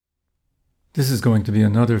This is going to be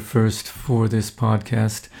another first for this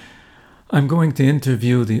podcast. I'm going to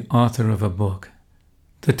interview the author of a book.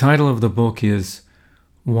 The title of the book is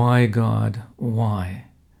Why God, Why?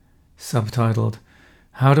 Subtitled,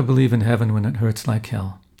 How to Believe in Heaven When It Hurts Like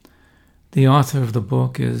Hell. The author of the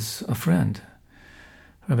book is a friend,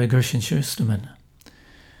 Rabbi Gershon Schusterman.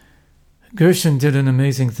 Gershon did an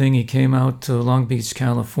amazing thing. He came out to Long Beach,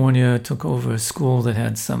 California, took over a school that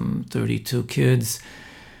had some 32 kids,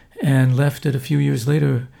 and left it a few years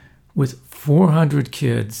later with 400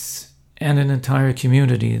 kids and an entire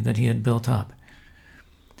community that he had built up.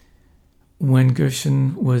 When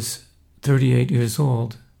Gershon was 38 years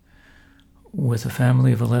old, with a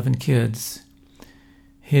family of 11 kids,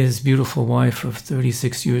 his beautiful wife of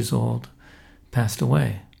 36 years old passed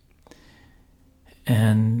away.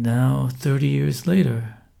 And now, 30 years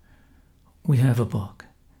later, we have a book.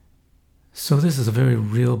 So this is a very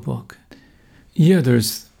real book. Yeah,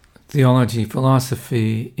 there's theology,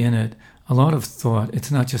 philosophy in it, a lot of thought. It's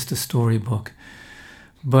not just a storybook.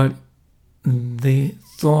 But the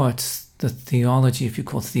thoughts, the theology, if you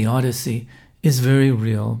call it theodicy, is very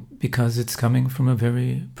real because it's coming from a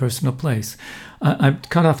very personal place. I've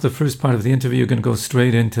cut off the first part of the interview. You're going to go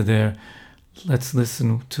straight into there. Let's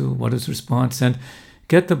listen to what his response, and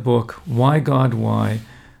get the book, Why God, Why?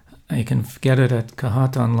 You can get it at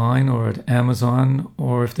Kahat Online or at Amazon,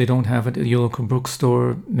 or if they don't have it at your local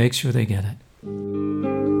bookstore, make sure they get it.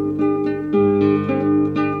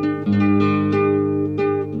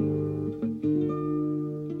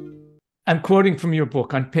 I'm quoting from your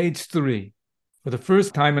book on page 3. For the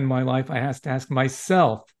first time in my life, I have to ask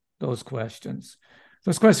myself those questions.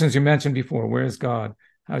 Those questions you mentioned before. Where is God?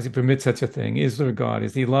 How does he permit such a thing? Is there God?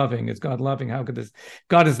 Is he loving? Is God loving? How could this?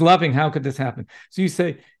 God is loving. How could this happen? So you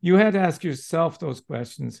say you had to ask yourself those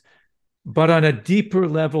questions, but on a deeper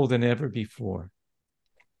level than ever before.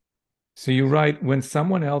 So you write, when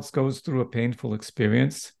someone else goes through a painful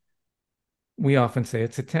experience, we often say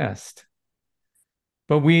it's a test.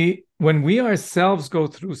 But when we ourselves go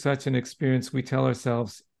through such an experience, we tell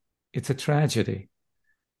ourselves it's a tragedy.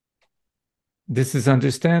 This is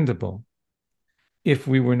understandable. If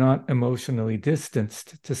we were not emotionally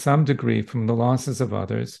distanced to some degree from the losses of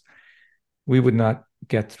others, we would not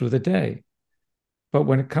get through the day. But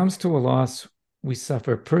when it comes to a loss we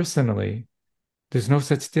suffer personally, there's no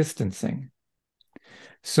such distancing.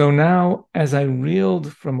 So now, as I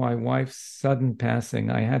reeled from my wife's sudden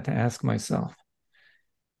passing, I had to ask myself,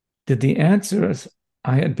 did the answers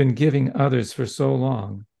I had been giving others for so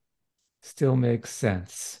long still make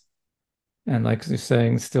sense? And like you're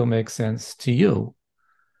saying, still make sense to you?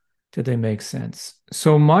 Did they make sense?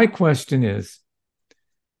 So my question is,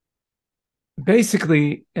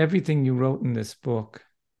 basically everything you wrote in this book,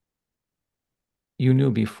 you knew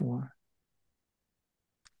before.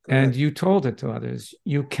 Correct. And you told it to others.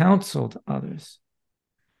 You counseled others.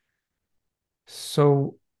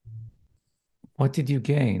 So what did you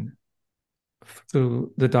gain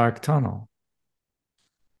through the dark tunnel?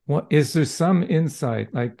 What is there some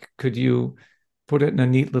insight? Like, could you put it in a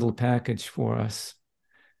neat little package for us?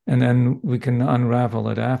 And then we can unravel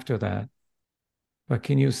it after that. But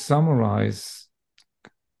can you summarize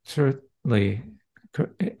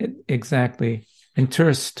exactly in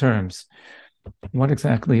terse terms, what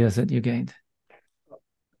exactly is it you gained?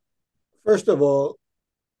 First of all,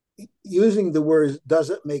 using the words "does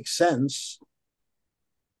it make sense,"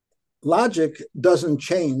 logic doesn't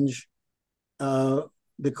change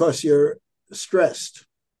because you're stressed.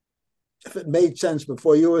 If it made sense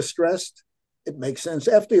before you were stressed, it makes sense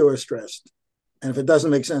after you were stressed. And if it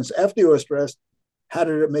doesn't make sense after you were stressed, how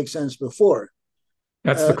did it make sense before?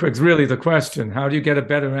 That's really the question. How do you get a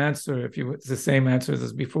better answer if it's the same answer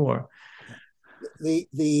as before?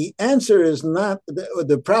 The answer is not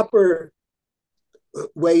the proper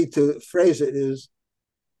way to phrase it is,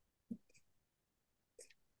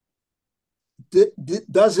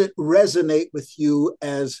 does it resonate with you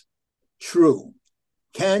as true?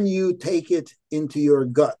 Can you take it into your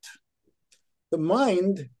gut? The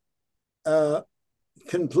mind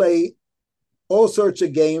can play all sorts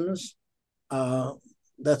of games.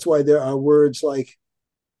 That's why there are words like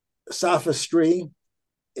sophistry.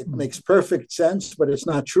 It makes perfect sense, but it's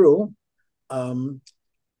not true. And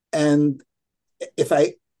if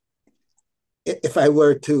I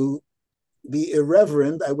were to be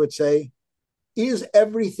irreverent, I would say, is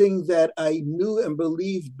everything that I knew and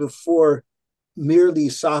believed before merely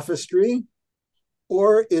sophistry?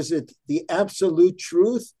 Or is it the absolute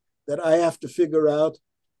truth that I have to figure out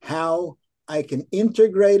how I can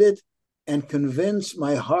integrate it and convince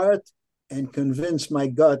my heart and convince my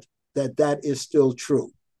gut that that is still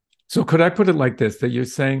true? So could I put it like this, that you're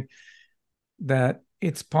saying that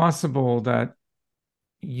it's possible that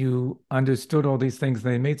you understood all these things.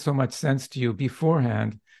 They made so much sense to you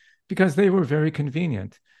beforehand because they were very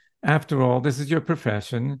convenient. After all, this is your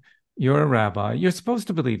profession. You're a rabbi. You're supposed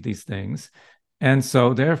to believe these things. And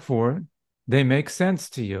so, therefore, they make sense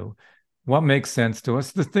to you. What makes sense to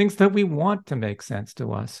us? The things that we want to make sense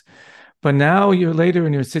to us. But now you're later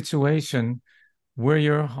in your situation where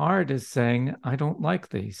your heart is saying, I don't like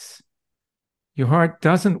these. Your heart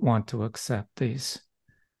doesn't want to accept these.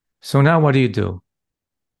 So now what do?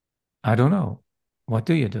 I don't know. What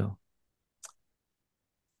do you do?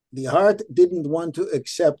 The heart didn't want to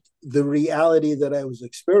accept the reality that I was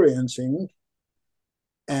experiencing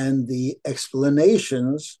and the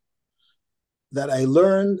explanations that I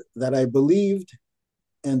learned, that I believed,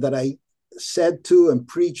 and that I said to and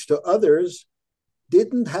preached to others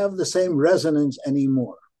didn't have the same resonance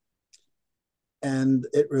anymore. And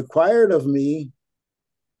it required of me,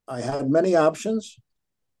 I had many options.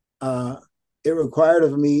 It required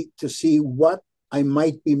of me to see what I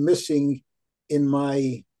might be missing in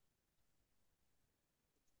my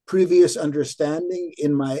previous understanding,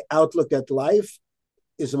 in my outlook at life.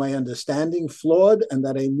 Is my understanding flawed, and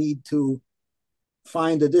that I need to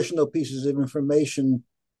find additional pieces of information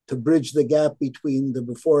to bridge the gap between the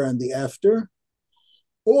before and the after?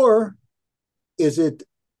 Or is it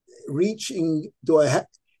reaching,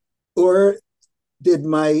 or did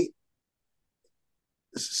my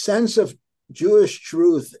sense of Jewish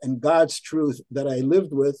truth and God's truth that I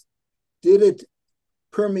lived with, did it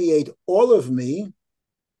permeate all of me,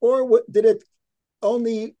 or did it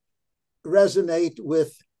only resonate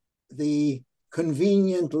with the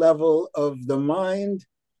convenient level of the mind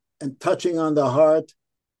and touching on the heart,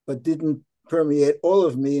 but didn't permeate all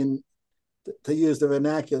of me? And to use the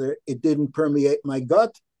vernacular, it didn't permeate my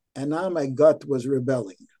gut, and now my gut was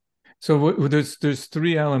rebelling. So there's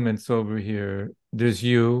three elements over here. There's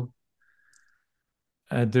you,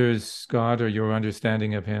 there's God or your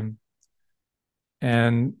understanding of him,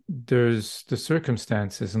 and there's the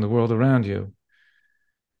circumstances and the world around you.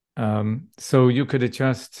 So you could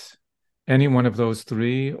adjust any one of those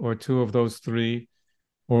three or two of those three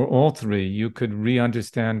or all three. You could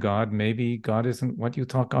re-understand God. Maybe God isn't what you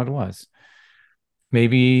thought God was.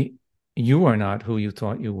 Maybe you are not who you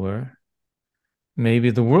thought you were.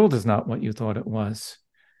 Maybe the world is not what you thought it was.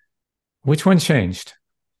 Which one changed?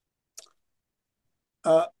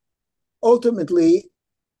 Ultimately,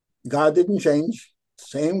 God didn't change.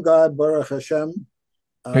 Same God, Baruch Hashem.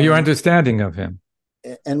 Your understanding of him.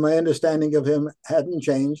 And my understanding of him hadn't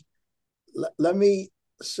changed. Let me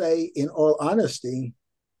say, in all honesty,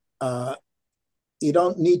 you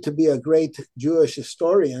don't need to be a great Jewish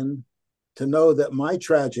historian to know that my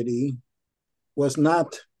tragedy was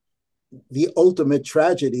not the ultimate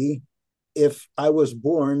tragedy if I was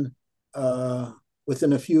born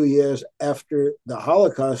within a few years after the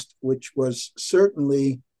Holocaust, which was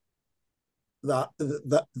certainly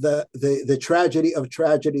the tragedy of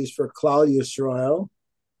tragedies for Klal Yisrael.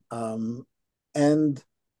 And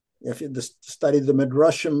if you study the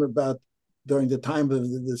Midrashim about during the time of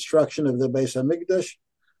the destruction of the Beis Hamikdash,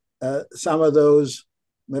 some of those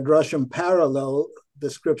Midrashim parallel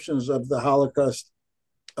descriptions of the Holocaust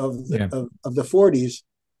of the 40s.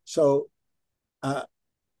 So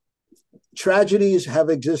tragedies have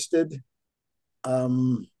existed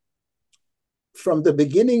from the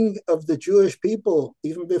beginning of the Jewish people,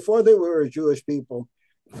 even before they were a Jewish people,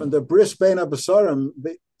 from the Bris Bein HaBesarim,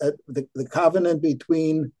 the covenant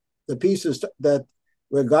between the pieces that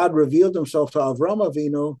where God revealed himself to Avram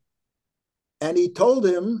Avinu, and he told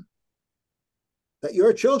him that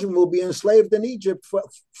your children will be enslaved in Egypt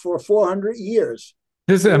for 400 years.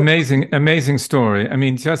 This is an amazing story. I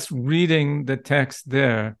mean, just reading the text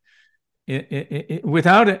there,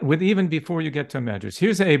 with even before you get to Medrash.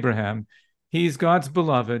 Here's Abraham. He's God's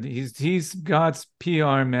beloved. He's God's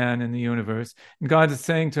PR man in the universe. And God is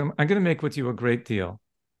saying to him, I'm going to make with you a great deal,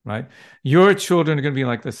 right? Your children are going to be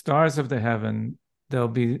like the stars of the heaven. They'll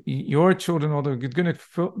be your children, although it's going to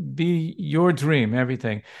be your dream,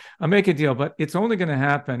 everything. I'll make a deal, but it's only going to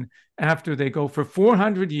happen after they go for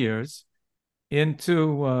 400 years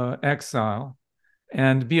into exile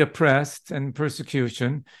and be oppressed and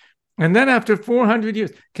persecution. And then after 400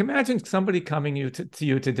 years, can you imagine somebody coming to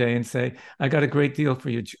you today and say, I got a great deal for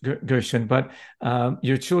you, Gershon, but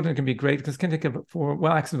your children can be great because it can take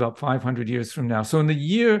about 500 years from now. So in the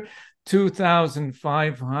year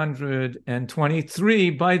 2523,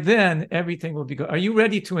 by then, everything will be good. Are you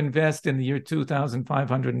ready to invest in the year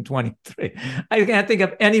 2523? I can't think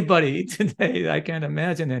of anybody today. I can't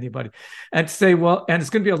imagine anybody. And say, well, and it's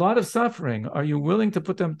going to be a lot of suffering. Are you willing to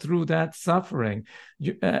put them through that suffering?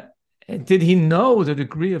 did he know the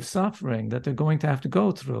degree of suffering that they're going to have to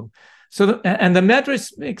go through? So, and the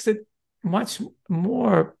Medrash makes it much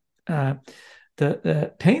more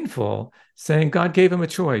painful, saying God gave him a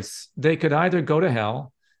choice. They could either go to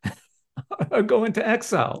hell or go into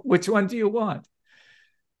exile. Which one do you want?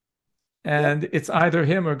 And it's either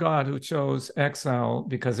him or God who chose exile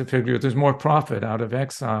because it figured there's more profit out of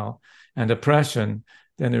exile and oppression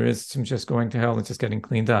than there is from just going to hell and just getting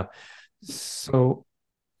cleaned up. So,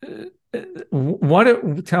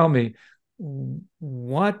 tell me,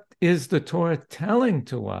 what is the Torah telling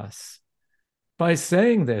to us by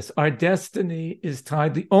saying this? Our destiny is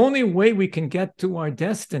tied. The only way we can get to our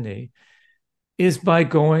destiny is by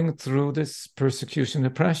going through this persecution,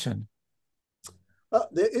 oppression.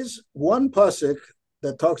 There is one pasuk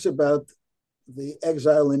that talks about the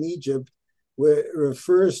exile in Egypt, where it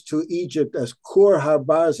refers to Egypt as Kur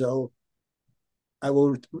HaBarzel. I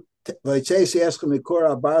will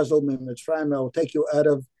take you out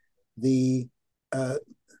of the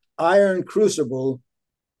iron crucible,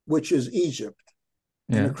 which is Egypt.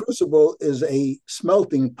 Yeah. And a crucible is a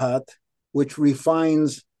smelting pot which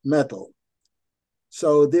refines metal.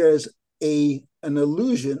 So there's an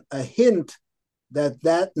allusion, a hint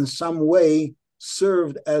that in some way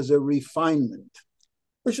served as a refinement,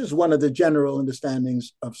 which is one of the general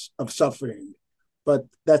understandings of suffering. But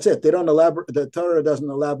that's it. They don't elaborate. The Torah doesn't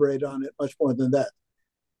elaborate on it much more than that.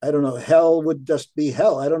 I don't know. Hell would just be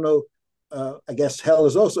hell. I don't know. I guess hell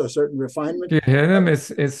is also a certain refinement. Gehenna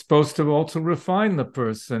is supposed to also refine the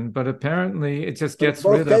person, but apparently it just gets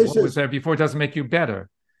rid of what was there before. It doesn't make you better.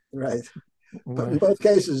 Right. But in both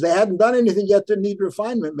cases, they hadn't done anything yet to need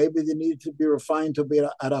refinement. Maybe they needed to be refined to be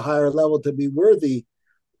at a higher level to be worthy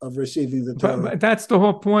of receiving the Torah. But that's the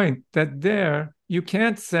whole point, that there, you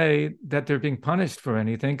can't say that they're being punished for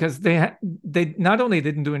anything, because they not only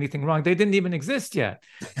didn't do anything wrong, they didn't even exist yet.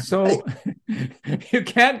 So you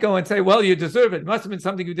can't go and say, well, you deserve it. It must have been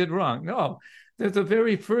something you did wrong. No, there's a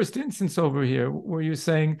very first instance over here where you're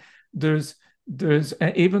saying there's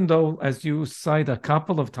even though, as you cite a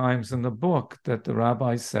couple of times in the book, that the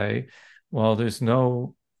rabbis say, well, there's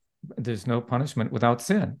no punishment without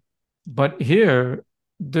sin. But here,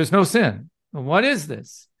 there's no sin. What is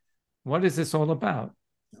this? What is this all about?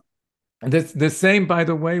 And it's the same, by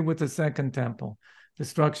the way, with the Second Temple,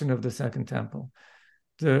 destruction of the Second Temple.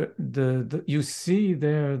 You see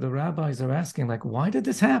there, the rabbis are asking, like, why did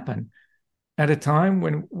this happen? At a time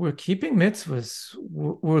when we're keeping mitzvahs,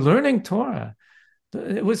 we're learning Torah.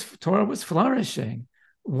 Torah was flourishing.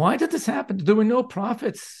 Why did this happen? There were no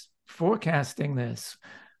prophets forecasting this.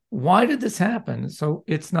 Why did this happen? So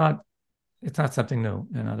it's not something new.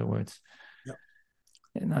 In other words,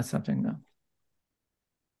 it's not something new.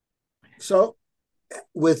 So,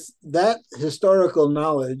 with that historical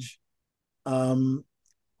knowledge,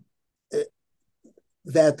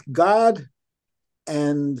 that God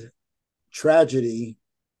and tragedy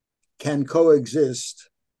can coexist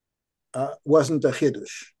wasn't a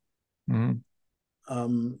chiddush.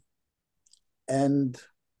 Mm-hmm. And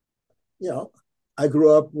I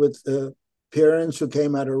grew up with parents who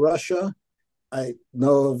came out of Russia. I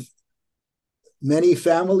know of many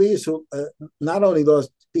families who not only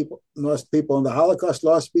lost people in the Holocaust,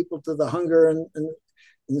 lost people to the hunger in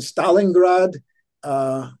Stalingrad.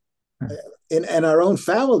 In our own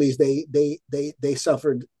families, they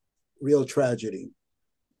suffered real tragedy.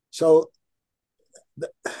 So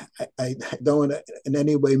I don't want to in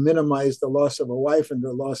any way minimize the loss of a wife and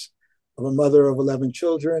the loss of a mother of 11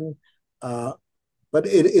 children, but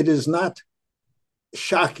it is not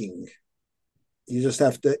shocking. You just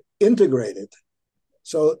have to integrate it.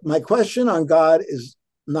 So my question on God is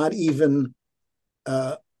not even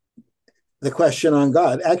the question on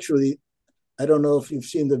God. Actually, I don't know if you've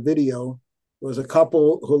seen the video. There was a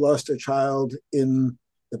couple who lost a child in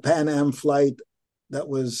the Pan Am flight that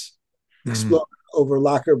was exploded over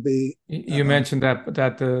Lockerbie. You mentioned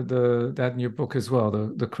that in your book as well,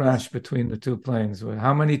 the crash between the two planes.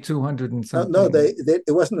 How many 200 and something? No, it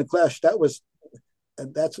wasn't a crash. That was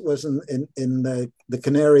in the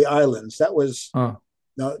Canary Islands. That was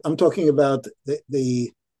no. I'm talking about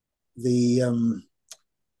the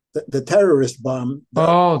terrorist bomb.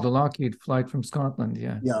 The Lockheed flight from Scotland.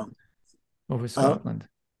 Yeah. Over Scotland.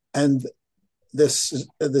 And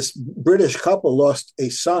this British couple lost a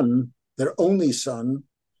son, their only son,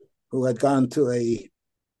 who had gone to a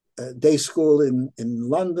day school in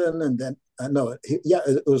London, and then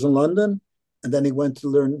it was in London, and then he went to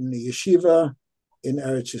learn in the yeshiva in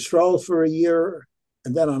Eretz Yisrael for a year,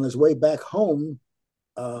 and then on his way back home,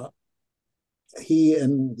 he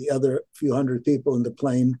and the other few hundred people in the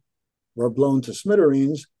plane were blown to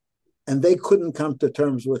smithereens. and they couldn't come to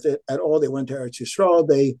terms with it at all. They went to Eretz Yisrael.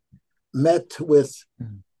 They met with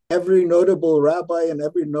every notable rabbi and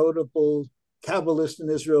every notable Kabbalist in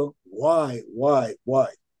Israel. Why?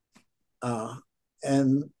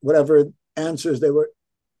 And whatever answers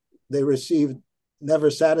they received never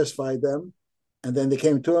satisfied them. And then they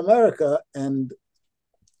came to America and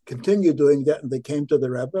continued doing that. And they came to the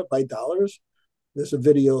Rebbe by dollars. There's a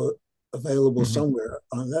video available somewhere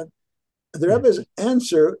on that. The Rebbe's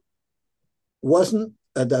answer wasn't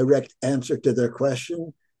a direct answer to their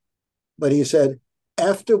question, but he said,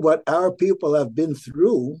 after what our people have been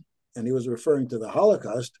through, and he was referring to the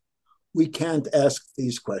Holocaust, we can't ask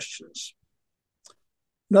these questions.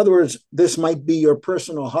 In other words, this might be your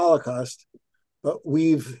personal Holocaust, but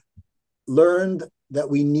we've learned that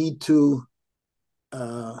we need to.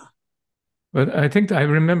 But I think I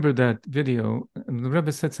remember that video. The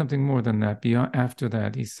Rebbe said something more than that. Beyond after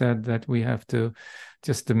that, he said that we have to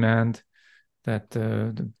just demand that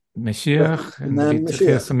the Mashiach and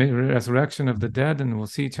the resurrection of the dead, and we'll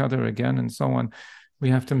see each other again, and so on. We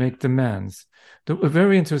have to make demands.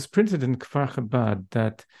 Very interesting, printed in Kfar Chabad,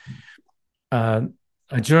 that a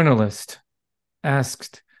journalist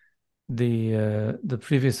asked the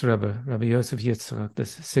previous Rebbe, Rabbi Yosef Yitzchak, the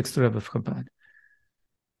sixth Rebbe of Chabad,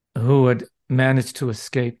 who had managed to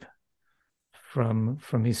escape from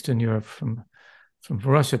Eastern Europe, from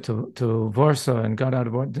Russia to Warsaw, and got out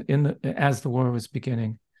of war as the war was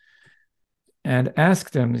beginning, and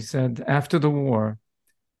asked them. He said, after the war,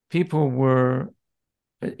 people were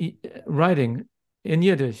writing in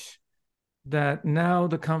Yiddish that now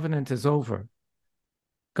the covenant is over.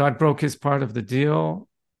 God broke his part of the deal,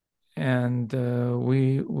 and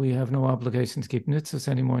we have no obligation to keep mitzvahs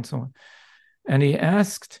anymore, and so on. And he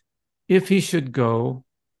asked if he should go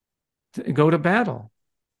to battle,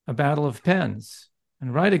 a battle of pens,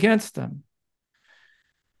 and write against them.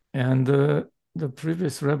 And the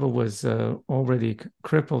previous Rebbe was already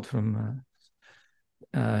crippled from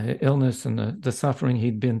illness and the suffering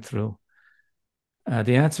he'd been through.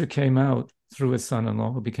 The answer came out through his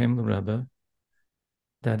son-in-law, who became the Rebbe,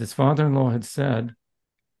 that his father-in-law had said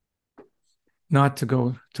not to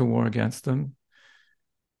go to war against them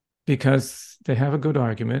because they have a good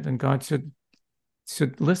argument, and God should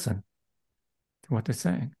listen to what they're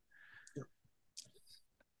saying.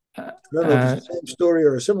 I don't know if it's the same story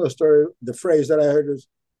or a similar story. The phrase that I heard is,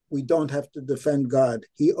 we don't have to defend God.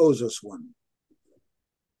 He owes us one.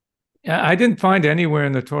 I didn't find anywhere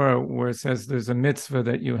in the Torah where it says there's a mitzvah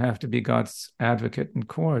that you have to be God's advocate in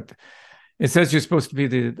court. It says you're supposed to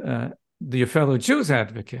be your fellow Jew's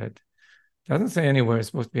advocate. It doesn't say anywhere it's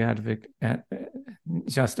supposed to be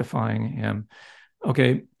justifying him.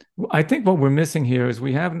 Okay, I think what we're missing here is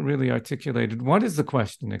we haven't really articulated what is the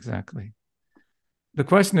question exactly. The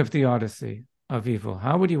question of theodicy, of evil,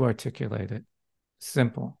 how would you articulate it?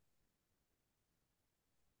 Simple.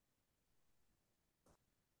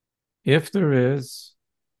 If there is,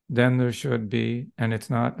 then there should be, and it's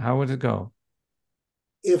not, how would it go?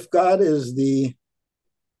 If God is the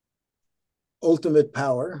ultimate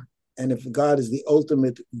power, and if God is the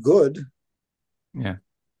ultimate good,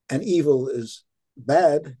 and evil is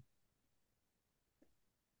bad,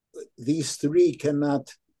 these three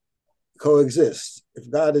cannot coexist. If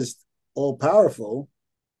God is all powerful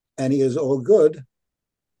and he is all good,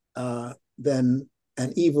 then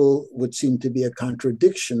an evil would seem to be a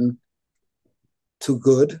contradiction to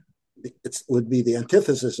good. It would be the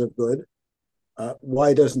antithesis of good.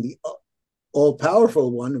 Why doesn't the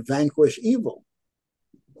all-powerful one vanquish evil?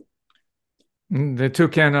 The two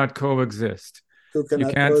cannot coexist. You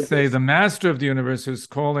can't say the master of the universe who's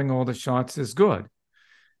calling all the shots is good,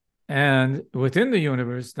 and within the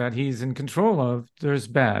universe that he's in control of, there's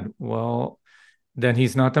bad. Well, then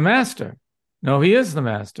he's not the master. No, he is the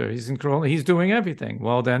master. He's in control. He's doing everything.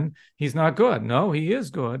 Well, then he's not good. No, he is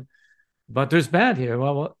good, but there's bad here.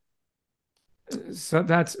 Well, so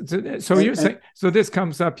you're saying, so this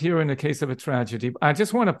comes up here in the case of a tragedy. I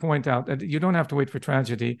just want to point out that you don't have to wait for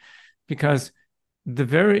tragedy, because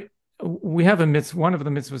we have a mitzvah. One of the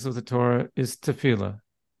mitzvahs of the Torah is tefillah,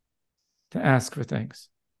 to ask for things,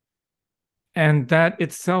 and that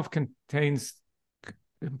itself comprises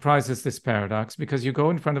this paradox, because you go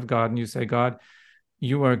in front of God and you say, God,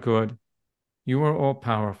 you are good, you are all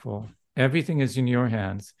powerful, everything is in your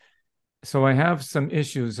hands. So I have some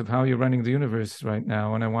issues of how you're running the universe right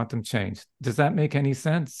now, and I want them changed. Does that make any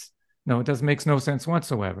sense? No, it makes no sense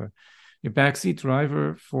whatsoever. Your backseat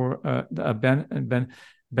driver for a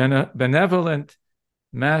benevolent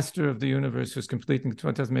master of the universe who's completing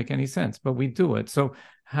it doesn't make any sense, but we do it. So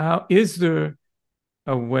how is there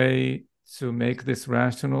a way to make this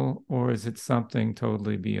rational, or is it something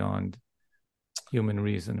totally beyond human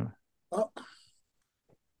reason? Well,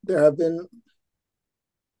 there have been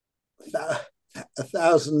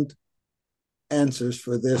 1,000 answers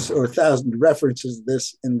for this, or 1,000 references to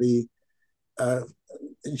this in the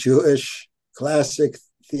Jewish classic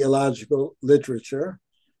theological literature.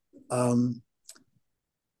 And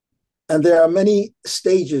there are many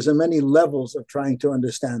stages and many levels of trying to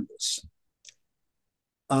understand this.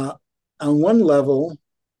 On one level,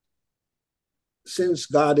 since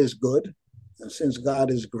God is good, and since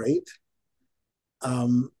God is great,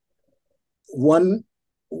 one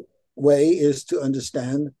way is to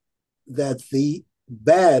understand that the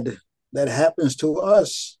bad that happens to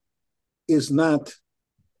us is not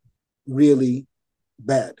really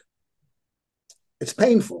bad. It's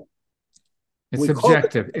painful. It's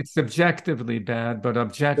subjective. It's subjectively bad, but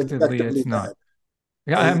objectively it's not. Bad.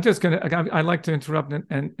 Yeah, I'm just going to, I like to interrupt,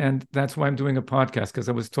 and that's why I'm doing a podcast, because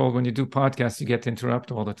I was told when you do podcasts, you get to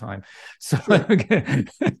interrupt all the time. So,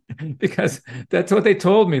 because that's what they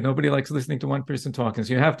told me. Nobody likes listening to one person talking,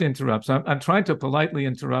 so you have to interrupt. So I'm trying to politely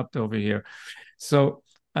interrupt over here. So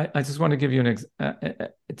I just want to give you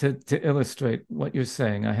to illustrate what you're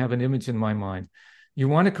saying. I have an image in my mind. You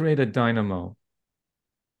want to create a dynamo,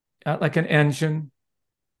 like an engine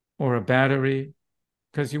or a battery,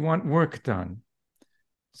 because you want work done.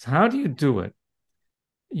 So how do you do it?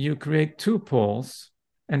 You create two poles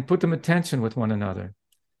and put them at tension with one another.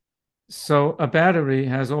 So a battery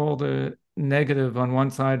has all the negative on one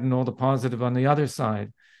side and all the positive on the other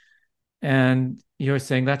side. And you're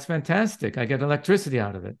saying, that's fantastic. I get electricity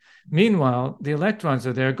out of it. Meanwhile, the electrons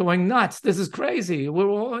are there going nuts. This is crazy. We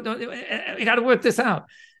got to work this out.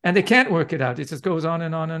 And they can't work it out. It just goes on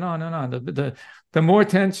and on and on and on. The more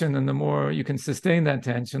tension and the more you can sustain that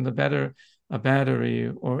tension, the better a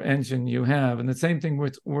battery or engine you have. And the same thing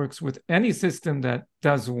works with any system that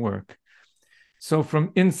does work. So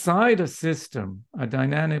from inside a system, a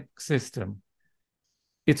dynamic system,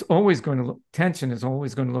 it's always going to look, tension is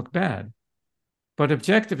always going to look bad. But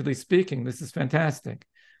objectively speaking, this is fantastic.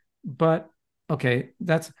 But okay,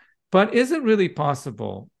 but is it really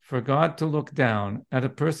possible for God to look down at a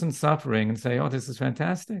person suffering and say, oh, this is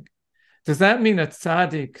fantastic? Does that mean a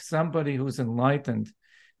tzaddik, somebody who's enlightened,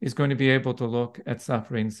 is going to be able to look at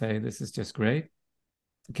suffering and say, this is just great?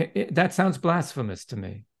 Okay, that sounds blasphemous to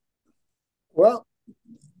me. Well,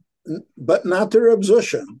 but not to Reb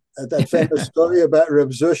Zusha. That famous story about Reb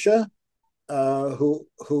Zusha,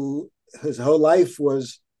 who his whole life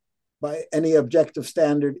was, by any objective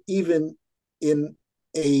standard, even in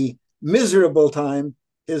a miserable time,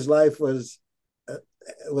 his life was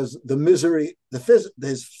the misery,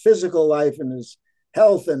 his physical life and his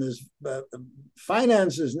health and his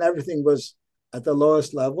finances and everything was at the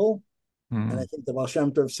lowest level. And I think the Baal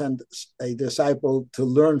Shem Tov sent a disciple to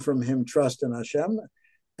learn from him trust in Hashem.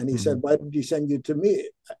 And he said, why did he send you to me?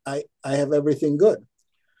 I have everything good.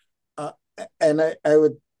 And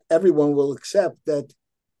everyone will accept that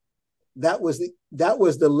was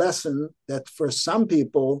the lesson, that for some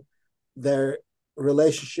people, their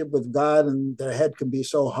relationship with God and their head can be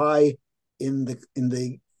so high in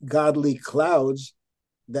the godly clouds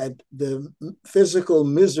that the physical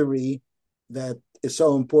misery that is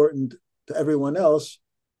so important to everyone else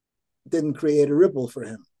didn't create a ripple for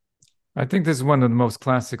him. I think this is one of the most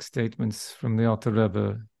classic statements from the Alter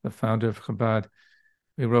Rebbe, the founder of Chabad.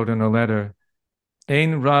 We wrote in a letter,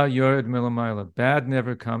 Ein ra yored milamayla. Bad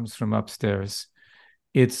never comes from upstairs.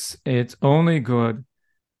 It's only good.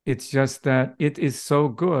 It's just that it is so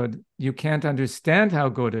good, you can't understand how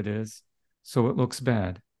good it is, so it looks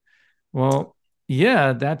bad. Well,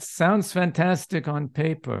 yeah, that sounds fantastic on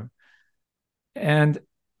paper. And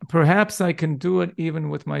perhaps I can do it even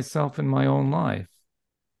with myself in my own life.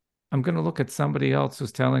 I'm going to look at somebody else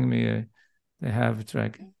who's telling me they have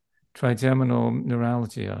trigeminal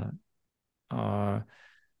neuralgia or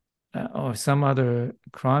some other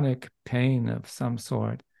chronic pain of some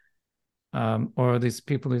sort, or these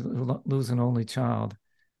people who lose an only child,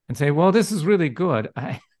 and say, well, this is really good.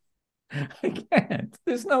 I can't.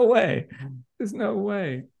 There's no way. There's no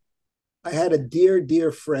way. I had a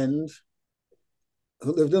dear friend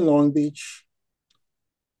who lived in Long Beach,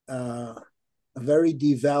 a very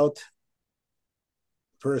devout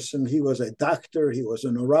person. He was a doctor. He was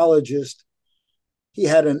a neurologist. He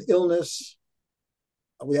had an illness.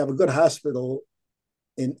 We have a good hospital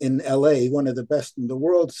in LA, one of the best in the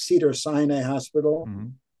world, Cedar Sinai Hospital. Mm-hmm.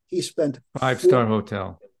 He spent 5-star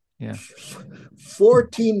hotel. Yeah.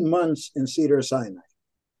 14 months in Cedar Sinai.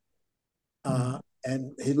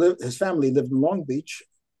 And his family lived in Long Beach.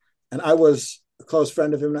 And I was a close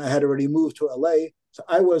friend of him, and I had already moved to LA. So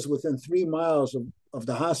I was within 3 miles of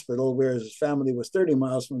the hospital, whereas his family was 30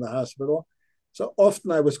 miles from the hospital. So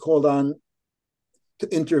often I was called on to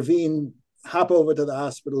intervene, hop over to the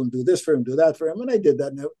hospital and do this for him, do that for him. And I did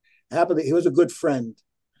that. And happily, he was a good friend.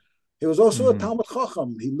 He was also a Talmud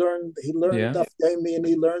Chacham. He learned Daf Yomi, and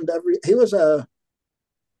he was a,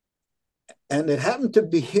 and it happened to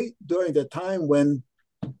be during the time when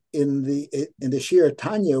in the Shir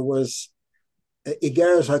Tanya was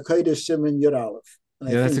Igeres HaKodesh Siman Yud Aleph.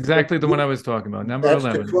 Yeah, that's exactly the one I was talking about. Number that's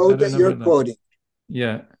 11. The quote that you're 11. quoting.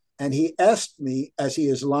 Yeah. And he asked me, as he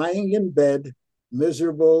is lying in bed,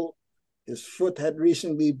 miserable, his foot had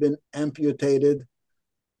recently been amputated,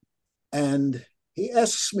 and he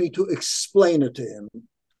asks me to explain it to him.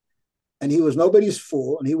 And he was nobody's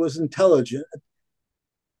fool, and he was intelligent.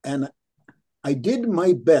 And I did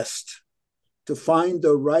my best to find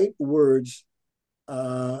the right words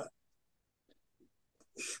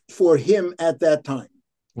for him at that time.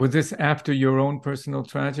 Was this after your own personal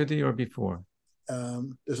tragedy or before?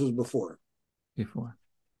 This was before. Before.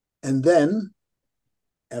 And then,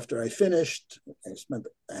 after I finished, I spent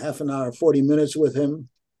a half an hour, 40 minutes with him.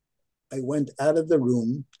 I went out of the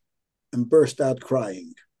room and burst out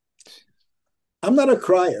crying. I'm not a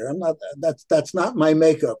crier. That's not my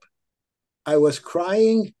makeup. I was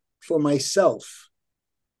crying for myself.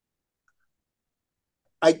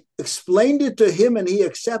 I explained it to him and he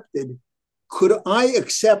accepted. Could I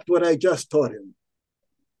accept what I just taught him?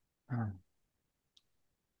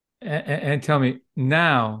 And tell me,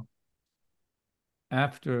 now,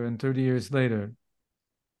 after and 30 years later,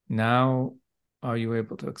 now are you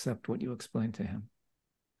able to accept what you explained to him?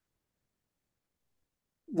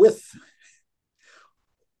 With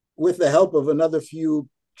the help of another few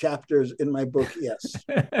chapters in my book, yes.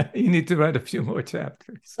 You need to write a few more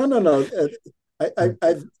chapters. No.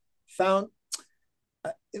 I've found,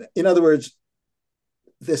 in other words,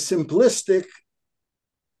 the simplistic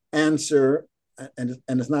answer, and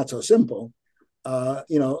it's not so simple.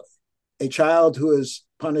 A child who is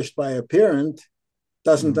punished by a parent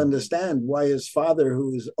doesn't understand why his father,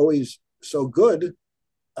 who is always so good,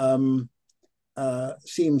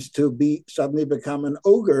 seems to be suddenly become an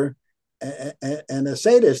ogre and a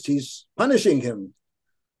sadist. He's punishing him,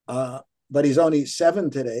 but he's only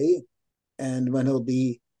 7 today, and when he'll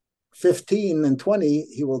be 15 and 20,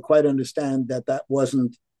 he will quite understand that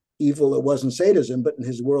wasn't evil, it wasn't sadism, but in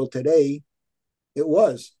his world today, it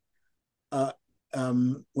was.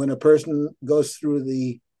 When a person goes through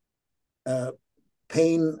the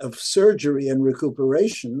pain of surgery and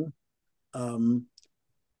recuperation,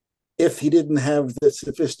 if he didn't have the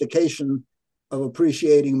sophistication of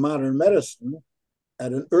appreciating modern medicine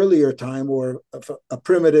at an earlier time, or a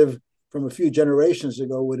primitive from a few generations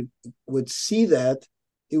ago would see that,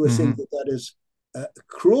 he would think that is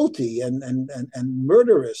cruelty and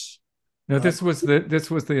murderous. No, this was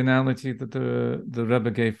the analogy that the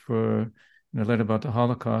Rebbe gave for the letter about the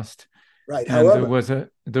Holocaust. Right. And however,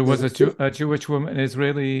 there was a Jewish woman, an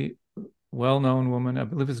Israeli well-known woman, I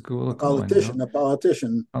believe it's Gula Cohen. A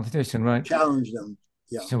politician, right? Challenged them.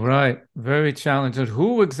 Yeah. So, right. Very challenging.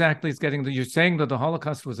 Who exactly is getting you're saying that the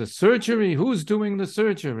Holocaust was a surgery? Who's doing the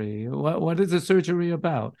surgery? What is the surgery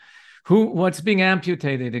about? What's being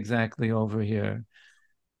amputated exactly over here?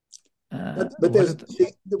 But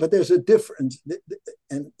there's a difference,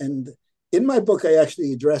 and in my book I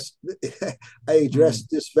actually addressed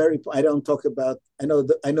this very. I don't talk about. I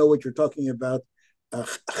know what you're talking about.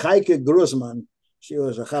 Chaike Gruzman. She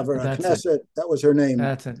was a Chaver Knesset. That was her name.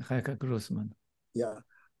 That's it, Chaike Gruzman. Yeah.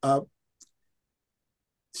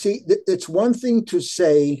 See, it's one thing to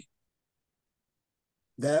say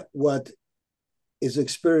that what is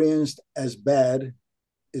experienced as bad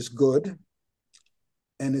is good.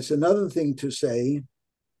 And it's another thing to say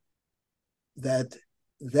that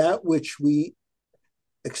which we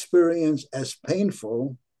experience as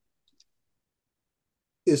painful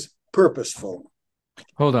is purposeful.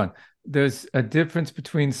 Hold on. There's a difference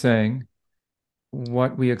between saying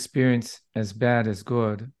what we experience as bad is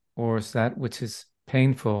good, or that which is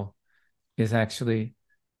painful is actually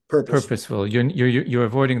purposeful. You're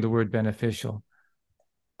avoiding the word beneficial.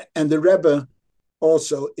 And the Rebbe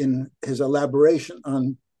also, in his elaboration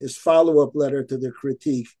on his follow-up letter to the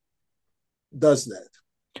critique, does that.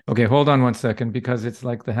 Okay, hold on 1 second, because it's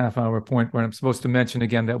like the half-hour point where I'm supposed to mention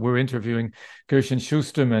again that we're interviewing Gershon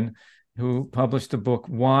Schusterman, who published the book,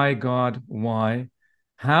 Why God, Why?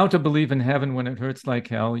 How to Believe in Heaven When It Hurts Like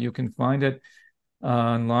Hell. You can find it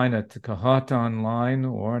online at Kahata Online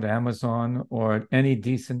or at Amazon or at any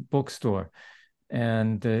decent bookstore.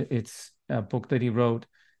 And it's a book that he wrote.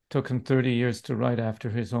 Took him 30 years to write after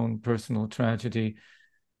his own personal tragedy.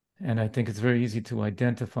 And I think it's very easy to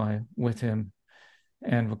identify with him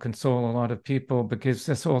and will console a lot of people, because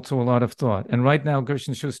there's also a lot of thought. And right now,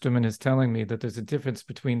 Gershon Schusterman is telling me that there's a difference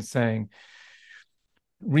between saying,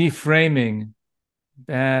 reframing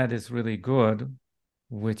bad is really good,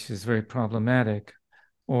 which is very problematic,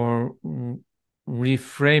 or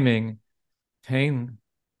reframing pain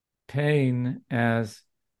as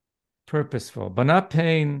purposeful, but not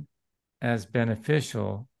pain as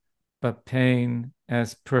beneficial, but pain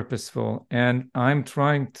as purposeful. And I'm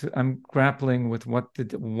grappling with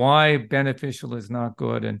why beneficial is not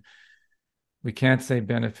good. And we can't say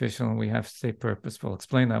beneficial and we have to say purposeful.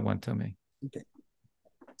 Explain that one to me. Okay.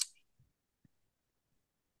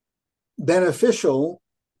 Beneficial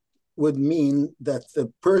would mean that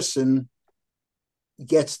the person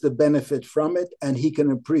gets the benefit from it and he can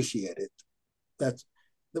appreciate it. That's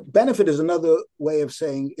the benefit is another way of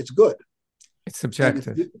saying it's good. It's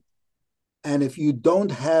subjective. And if you don't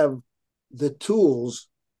have the tools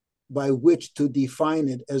by which to define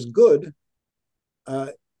it as good,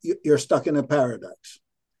 you're stuck in a paradox.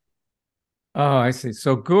 Oh, I see.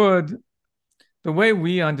 So good, the way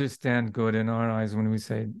we understand good in our eyes when we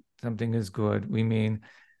say something is good, we mean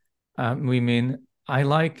I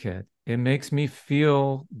like it. It makes me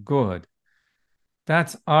feel good.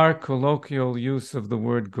 That's our colloquial use of the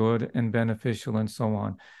word good and beneficial and so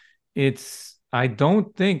on. I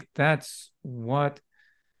don't think that's what,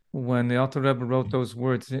 when the Alter Rebbe wrote those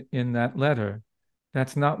words in that letter,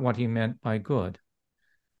 that's not what he meant by good.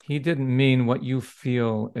 He didn't mean what you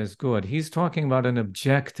feel is good. He's talking about an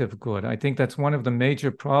objective good. I think that's one of the major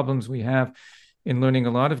problems we have in learning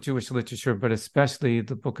a lot of Jewish literature, but especially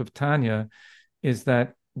the book of Tanya, is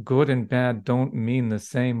that good and bad don't mean the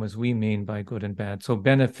same as we mean by good and bad. So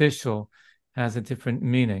beneficial has a different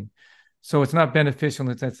meaning. So it's not beneficial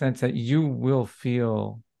in that sense that you will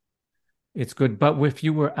feel it's good. But if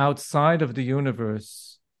you were outside of the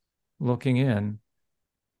universe looking in,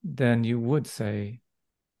 then you would say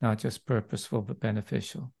not just purposeful, but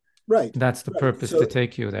beneficial. Right. That's the purpose to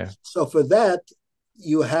take you there. So for that,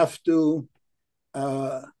 you have to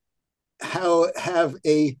have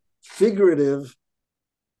a figurative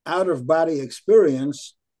out-of-body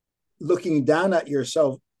experience looking down at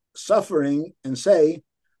yourself suffering and say,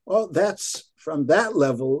 well, that's from that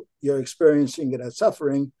level, you're experiencing it as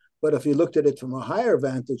suffering. But if you looked at it from a higher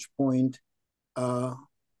vantage point,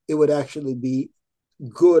 it would actually be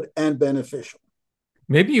good and beneficial.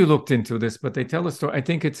 Maybe you looked into this, but they tell a story. I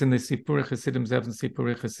think it's in the Sipurei Chassidim, Zevin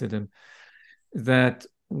Sipurei Chassidim, that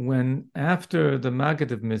when after the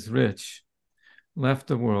Maggid of Mizrich left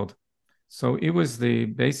the world, so it was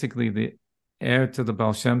basically the heir to the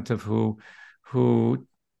Baal Shem Tov who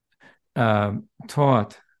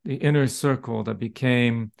taught the inner circle that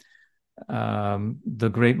became the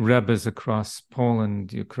great Rebbes across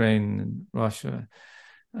Poland, Ukraine, and Russia.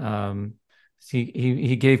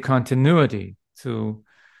 He gave continuity to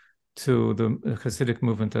the Hasidic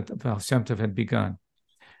movement that Baal Shem Tov had begun.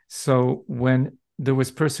 So when there was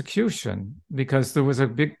persecution, because there was a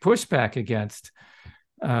big pushback against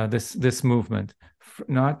this movement,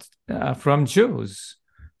 not from Jews,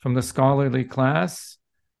 from the scholarly class,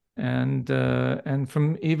 and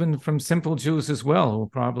from simple Jews as well, who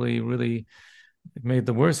probably really made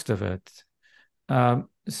the worst of it.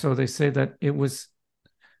 So they say that it was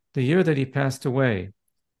the year that he passed away,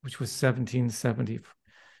 which was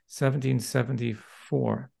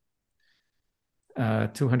 1774,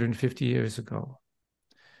 250 years ago,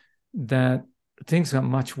 that things got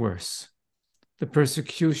much worse. The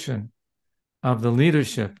persecution of the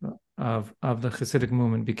leadership of the Hasidic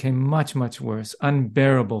movement became much, much worse,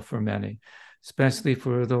 unbearable for many, especially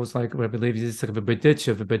for those like Rabbi Levi Yitzchak of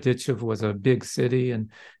Berdichev. Berdichev was a big city and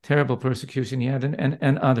terrible persecution he had,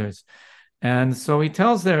 and others. And so he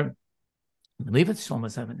tells there, I believe it's Shlomo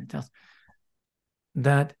Zevin, he tells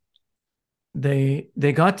that they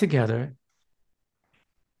got together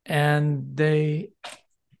and they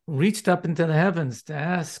reached up into the heavens to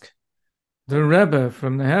ask the Rebbe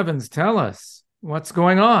from the heavens, tell us what's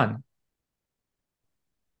going on.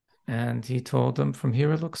 And he told them, from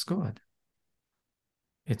here it looks good.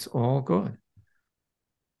 It's all good.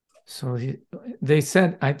 So they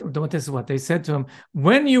said, this is what they said to him,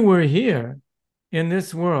 when you were here in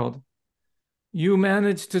this world, you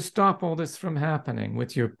managed to stop all this from happening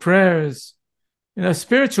with your prayers. In a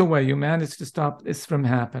spiritual way, you managed to stop this from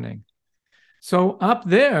happening. So up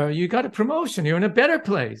there, you got a promotion. You're in a better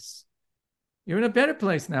place. You're in a better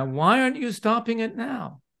place now. Why aren't you stopping it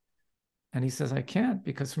now? And he says, I can't,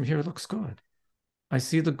 because from here it looks good. I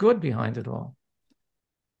see the good behind it all.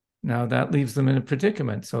 Now that leaves them in a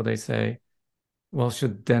predicament. So they say, well,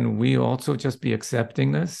 should then we also just be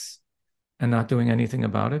accepting this? and not doing anything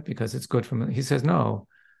about it because it's good from, he says, no,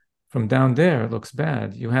 from down there it looks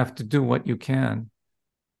bad. You have to do what you can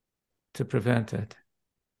to prevent it.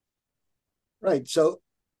 Right. So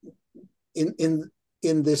in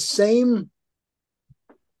the same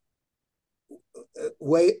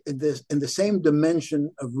way, in the same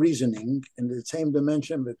dimension of reasoning, in the same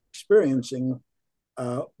dimension of experiencing,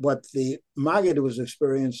 what the Maggid was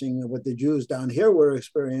experiencing, what the Jews down here were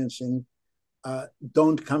experiencing,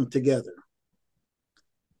 don't come together.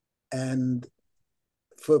 And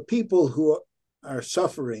for people who are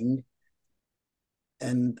suffering,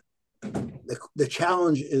 and the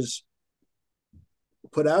challenge is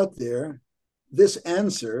put out there, this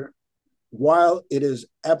answer, while it is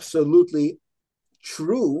absolutely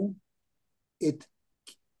true,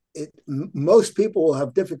 most people will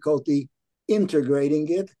have difficulty integrating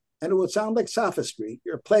it, and it would sound like sophistry.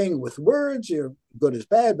 You're playing with words. You're good is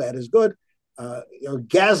bad, bad is good.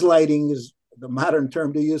 Gaslighting is the modern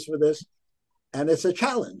term to use for this, and it's a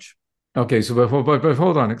challenge. Okay, so but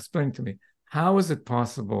hold on, explain to me. How is it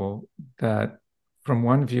possible that from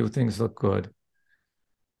one view things look good,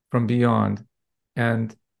 from beyond,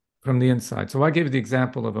 and from the inside? So I gave you the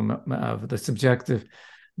example of the subjective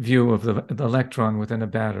view of the electron within a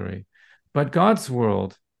battery. But God's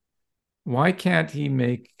world, why can't he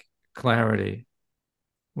make clarity?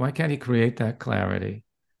 Why can't he create that clarity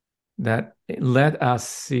that let us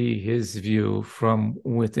see his view from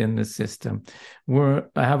within the system? We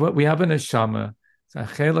have a neshama,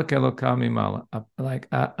 like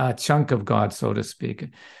a chunk of God, so to speak.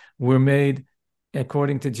 We're made,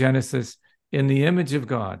 according to Genesis, in the image of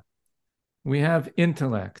God. We have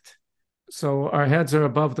intellect. So our heads are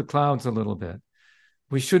above the clouds a little bit.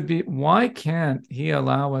 Why can't he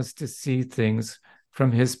allow us to see things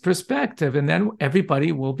from his perspective? And then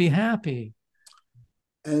everybody will be happy.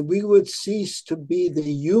 And we would cease to be the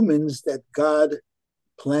humans that God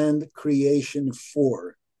planned creation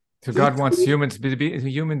for. So God wants humans to be a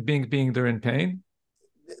human being they're in pain?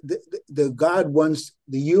 The God wants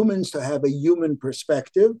the humans to have a human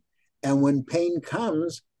perspective. And when pain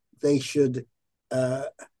comes, they should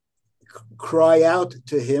cry out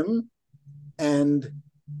to him, and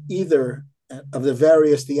either of the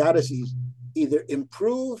various theodicies, either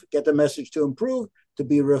improve, get the message to improve, to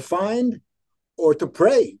be refined, or to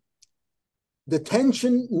pray. The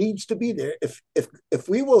tension needs to be there. If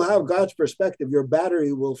we will have God's perspective, your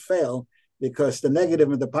battery will fail because the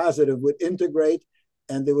negative and the positive would integrate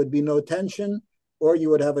and there would be no tension, or you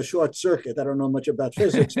would have a short circuit. I don't know much about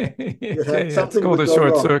physics. It's called a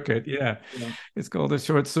short circuit. Yeah, it's called a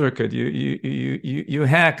short circuit. You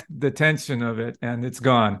hack the tension of it, and it's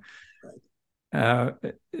gone. Right.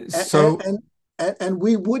 And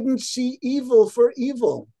we wouldn't see evil for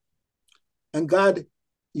evil. And God,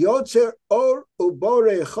 Yotzer or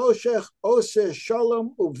ubore choshech ose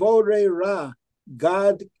shalom ubore ra.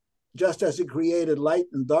 God, just as he created light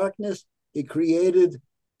and darkness, he created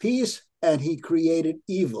peace and he created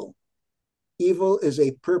evil. Evil is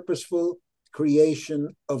a purposeful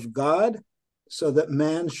creation of God, so that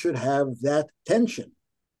man should have that tension.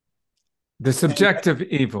 The subjective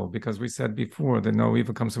evil, because we said before that no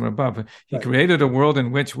evil comes from above. He created a world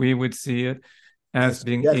in which we would see it as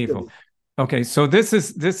being evil. Okay, so this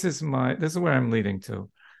is where I'm leading to.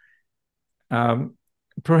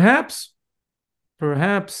 Perhaps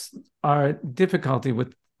our difficulty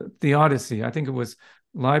with theodicy, I think it was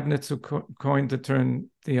Leibniz who coined the term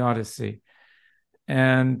theodicy,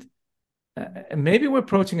 and maybe we're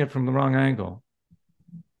approaching it from the wrong angle.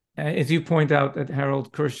 As you point out, that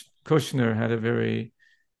Harold Kushner had a very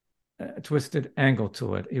twisted angle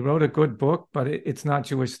to it. He wrote a good book, but it's not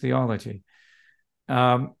Jewish theology.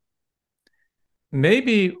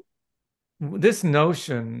 Maybe this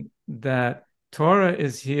notion that Torah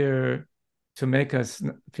is here to make us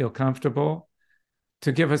feel comfortable,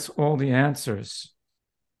 to give us all the answers,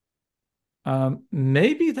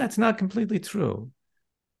 maybe that's not completely true.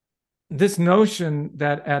 This notion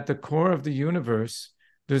that at the core of the universe,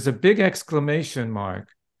 there's a big exclamation mark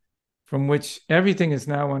from which everything is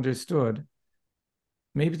now understood,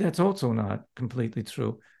 maybe that's also not completely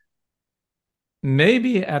true.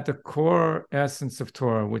 Maybe at the core essence of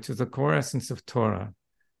Torah, which is the core essence of Torah,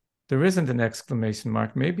 there isn't an exclamation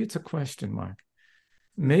mark. Maybe it's a question mark.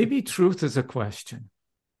 Maybe truth is a question,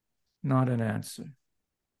 not an answer.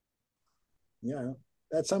 Yeah,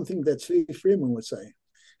 that's something that Tzvi Friedman would say.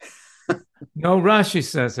 No, Rashi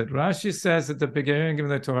says it. Rashi says at the beginning of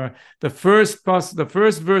the Torah, the first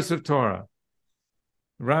verse of Torah.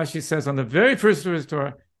 Rashi says on the very first verse of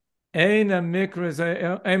Torah,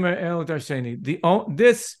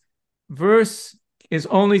 this verse is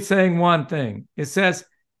only saying one thing. It says,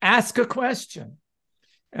 ask a question.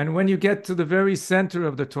 And when you get to the very center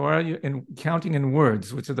of the Torah, in counting in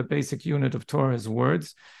words, which are the basic unit of Torah's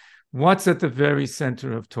words, what's at the very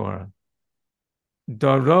center of Torah?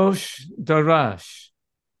 Darosh, darash,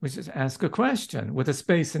 which is ask a question with a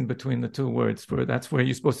space in between the two words. That's where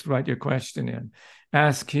you're supposed to write your question in.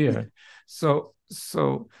 Ask here. So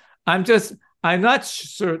I'm not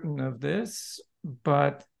certain of this,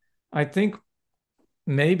 but I think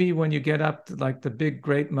maybe when you get up to like the big,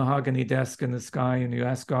 great mahogany desk in the sky and you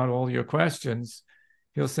ask God all your questions,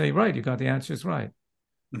 he'll say, right, you got the answers right.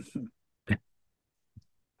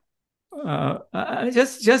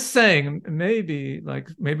 Just saying, maybe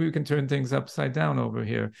we can turn things upside down over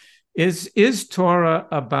here. Is Torah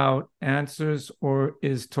about answers, or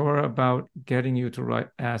is Torah about getting you to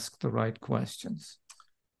ask the right questions?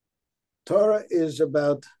 Torah is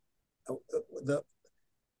about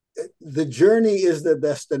the journey is the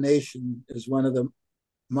destination, is one of the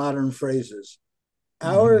modern phrases.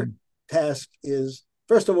 Our task is,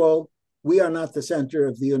 first of all, we are not the center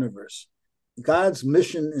of the universe. God's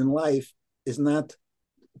mission in life is not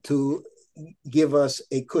to give us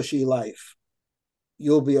a cushy life.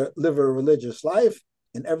 You'll live a religious life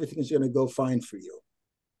and everything is going to go fine for you.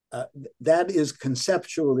 That is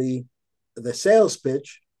conceptually the sales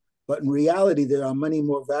pitch, but in reality, there are many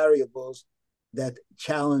more variables that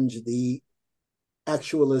challenge the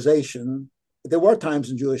actualization. There were times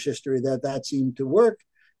in Jewish history that seemed to work,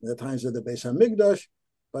 in the times of the Beis HaMikdash,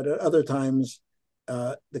 but at other times,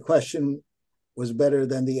 the question was better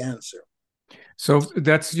than the answer. So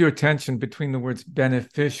that's your tension between the words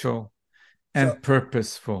beneficial and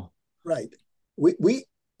purposeful. Right.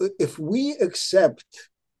 If we accept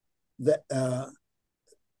that,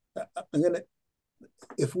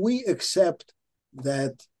 if we accept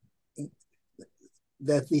that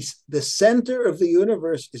the center of the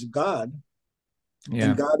universe is God,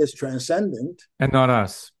 and God is transcendent, and not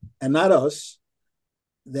us,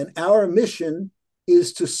 then our mission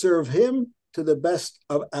is to serve Him to the best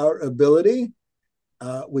of our ability,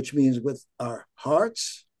 which means with our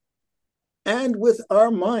hearts and with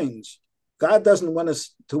our minds. God doesn't want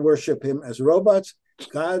us to worship Him as robots.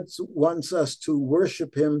 God wants us to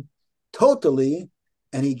worship Him totally,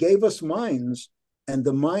 and He gave us minds, and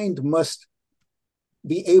the mind must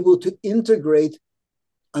be able to integrate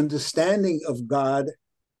understanding of God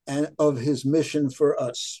and of His mission for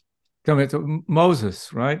us. Tell me, so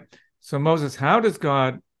Moses, right? So Moses, how does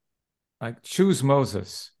God choose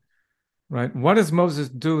Moses, right? What does Moses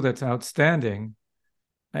do that's outstanding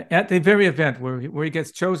at the very event where he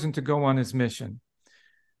gets chosen to go on his mission?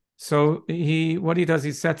 So what he does,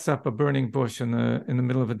 he sets up a burning bush in the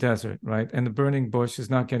middle of a desert, right? And the burning bush is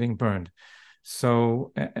not getting burned.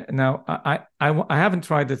 So now I haven't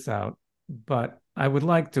tried this out, but I would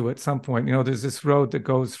like to at some point. There's this road that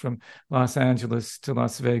goes from Los Angeles to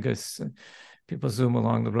Las Vegas. People zoom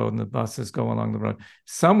along the road and the buses go along the road.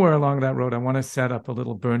 Somewhere along that road, I want to set up a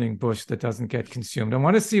little burning bush that doesn't get consumed. I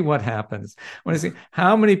want to see what happens. I want to see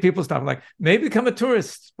how many people stop. Maybe become a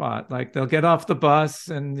tourist spot. They'll get off the bus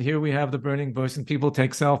and here we have the burning bush and people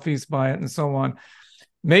take selfies by it and so on.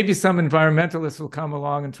 Maybe some environmentalists will come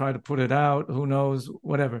along and try to put it out. Who knows?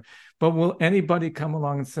 Whatever. But will anybody come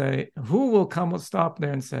along and say, will stop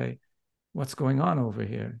there and say, what's going on over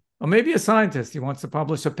here? Or maybe a scientist, he wants to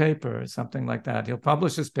publish a paper or something like that. He'll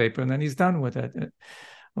publish his paper and then he's done with it.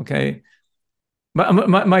 Okay.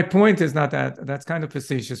 My point is not that, that's kind of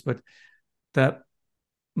facetious, but that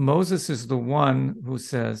Moses is the one who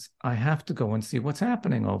says, I have to go and see what's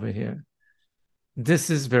happening over here.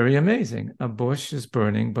 This is very amazing. A bush is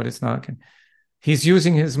burning, but it's not. He's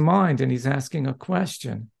using his mind and he's asking a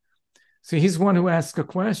question. So he's one who asks a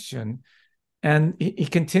question. And he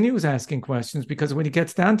continues asking questions because when he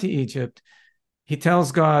gets down to Egypt, he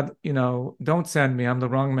tells God, don't send me. I'm the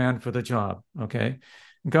wrong man for the job. Okay.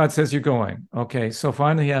 And God says, you're going. Okay. So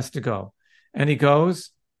finally he has to go. And he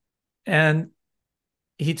goes and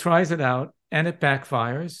he tries it out and it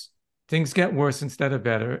backfires. Things get worse instead of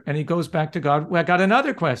better. And he goes back to God. Well, I got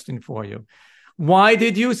another question for you. Why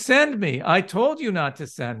did you send me? I told you not to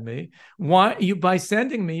send me. By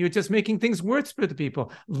sending me, you're just making things worse for the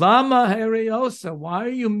people. Lama Heriosa, why are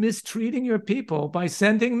you mistreating your people by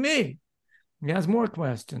sending me? He has more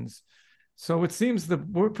questions. So it seems the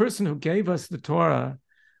person who gave us the Torah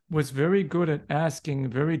was very good at asking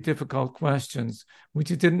very difficult questions, which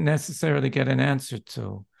he didn't necessarily get an answer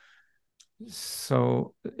to.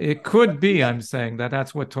 So it could be, I'm saying,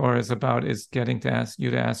 that's what Torah is about, is getting to ask you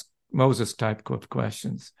to ask Moses type of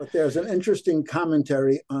questions. But there's an interesting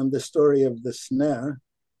commentary on the story of the sneh,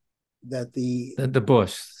 that the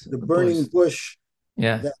bush, the burning bush,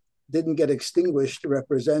 yeah, didn't get extinguished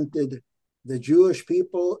represented the Jewish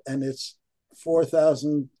people and its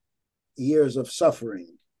 4,000 years of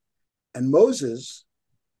suffering. And Moses,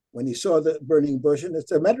 when he saw the burning bush, and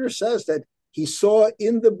the Medrash says that he saw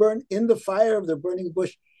in the fire of the burning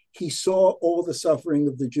bush, he saw all the suffering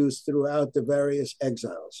of the Jews throughout the various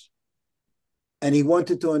exiles. And he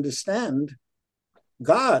wanted to understand,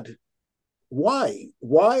 God, why?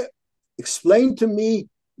 Why? Explain to me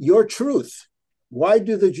your truth. Why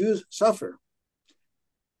do the Jews suffer?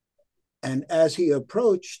 And as he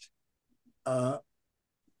approached,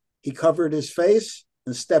 he covered his face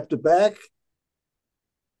and stepped back.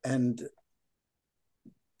 And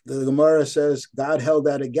the Gemara says God held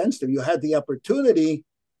that against him. You had the opportunity,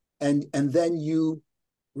 and then you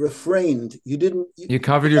refrained. You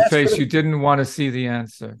covered your face. You didn't want to see the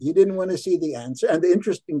answer. You didn't want to see the answer. And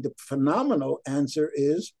the phenomenal answer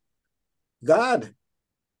is, God,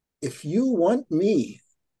 if you want me,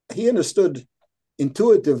 he understood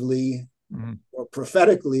intuitively or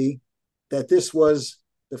prophetically that this was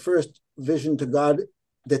the first vision to God,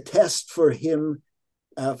 the test for him,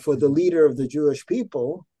 for the leader of the Jewish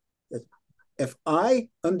people, that if I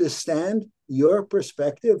understand your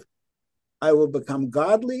perspective, I will become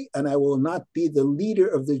godly and I will not be the leader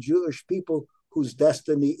of the Jewish people whose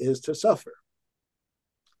destiny is to suffer.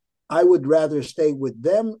 I would rather stay with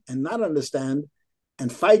them and not understand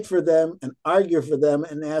and fight for them and argue for them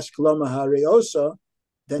and ask Loma Hariosa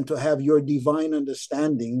than to have your divine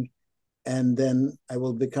understanding, and then I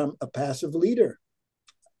will become a passive leader.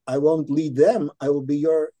 I won't lead them. I will be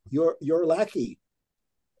your lackey.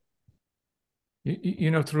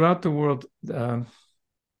 Throughout the world, there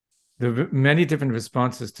are many different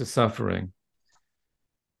responses to suffering.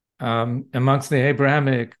 Amongst the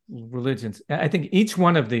Abrahamic religions, I think each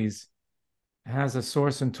one of these has a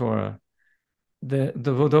source in Torah.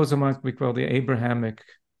 Those amongst we call the Abrahamic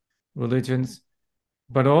religions,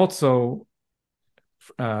 but also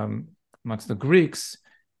amongst the Greeks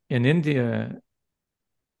in India.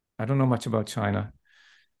 I don't know much about China.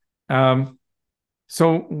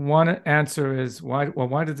 So one answer is,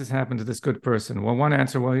 why did this happen to this good person? Well, one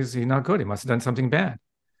answer, well, is he not good? He must have done something bad.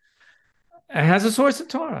 It has a source in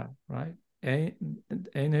Torah, right? There's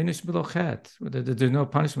no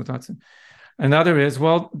punishment. Another is,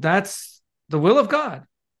 well, that's the will of God.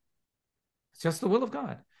 It's just the will of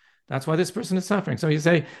God. That's why this person is suffering. So you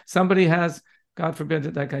say somebody has, God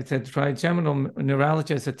forbid, like I said, trigeminal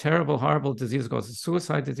neuralgia is a terrible, horrible disease. It goes a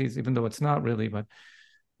suicide disease, even though it's not really.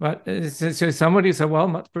 But somebody said, well,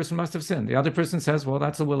 the person must have sinned. The other person says, well,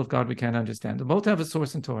 that's the will of God. We can't understand. They both have a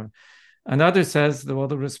source in Torah. Another says, well,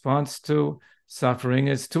 the response to suffering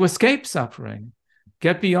is to escape suffering,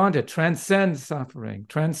 get beyond it, transcend suffering,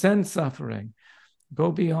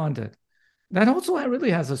 go beyond it. That also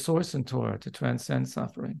really has a source in Torah, to transcend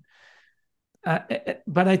suffering.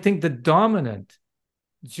 But I think the dominant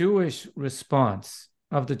Jewish response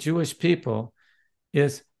of the Jewish people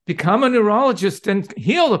is become a neurologist and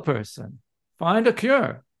heal the person, find a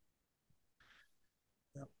cure.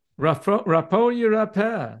 Rapo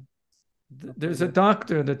yirapeh. There's a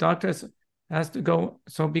doctor. The doctor has to go.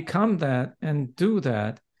 So become that and do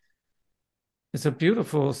that. It's a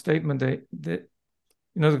beautiful statement. The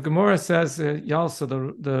Gemara says, Yalsa,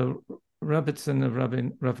 the Rebbitzin of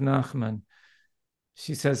Rav Nachman,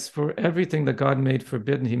 she says, for everything that God made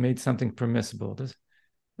forbidden, he made something permissible.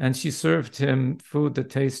 And she served him food that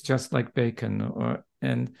tastes just like bacon,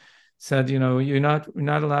 and said, you're not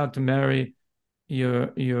allowed to marry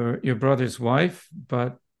your brother's wife,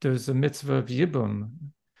 but there's a mitzvah of yibum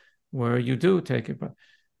where you do take it.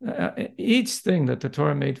 Each thing that the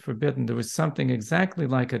Torah made forbidden, there was something exactly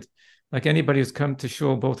like it. Like anybody who's come to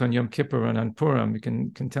shul both on Yom Kippur and on Purim,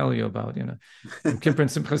 can tell you about, Yom Kippur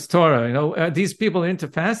and Simchas Torah. Are these people into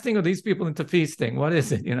fasting or these people into feasting? What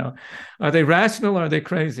is it? Are they rational or are they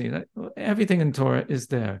crazy? Everything in Torah is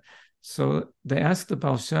there. So they asked the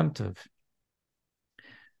Baal Shem Tov,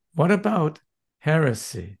 what about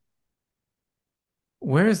heresy?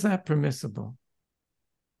 Where is that permissible?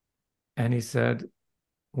 And he said,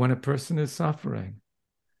 when a person is suffering,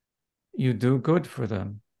 you do good for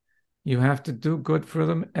them. You have to do good for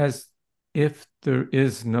them as if there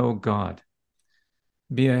is no God.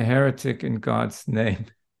 Be a heretic in God's name.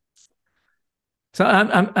 So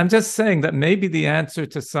I'm just saying that maybe the answer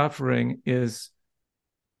to suffering is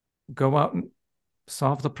go out and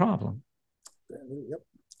solve the problem. Yep.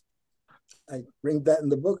 I bring that in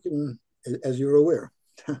the book, and as you're aware.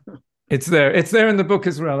 It's there. It's there in the book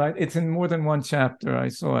as well. It's in more than one chapter. I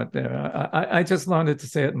saw it there. I just wanted to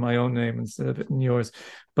say it in my own name instead of it in yours.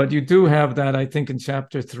 But you do have that, I think, in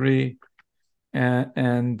chapter 3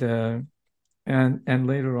 and And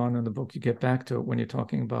later on in the book, you get back to it when you're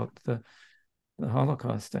talking about the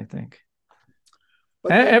Holocaust, I think.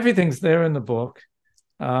 But everything's there in the book.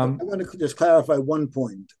 I want to just clarify one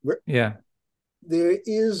point. Yeah. There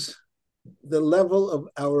is the level of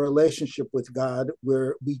our relationship with God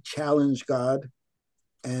where we challenge God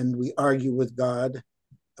and we argue with God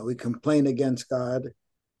and we complain against God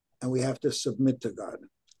and we have to submit to God.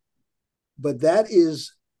 But that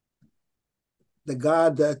is the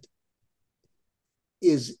God that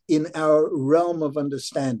is in our realm of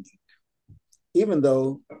understanding, even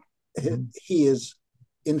though he is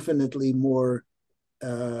infinitely more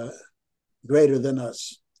greater than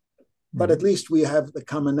us. But at least we have the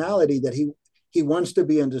commonality that he wants to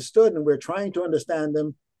be understood, and we're trying to understand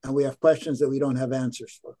him, and we have questions that we don't have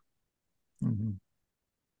answers for. Mm-hmm.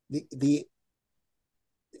 The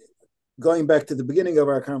going back to the beginning of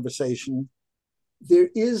our conversation, there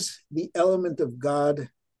is the element of God,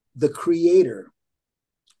 the creator,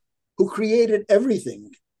 who created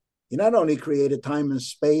everything. He not only created time and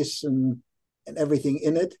space and everything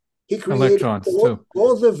in it, he created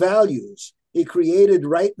all the values. He created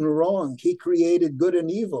right and wrong. He created good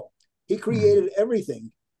and evil. He created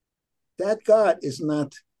everything. That God is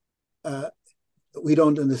not, we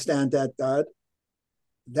don't understand that God.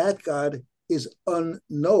 That God is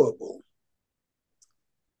unknowable.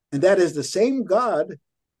 And that is the same God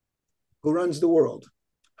who runs the world.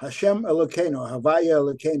 Hashem Elokeinu, Havaya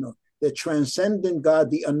Elokeinu, the transcendent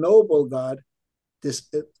God, the unknowable God, this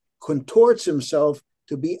contorts himself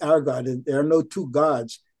to be our God. And there are no two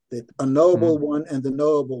gods, the unknowable one and the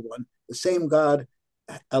knowable one. The same God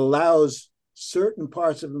allows certain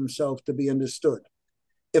parts of himself to be understood.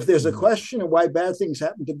 If there's a question of why bad things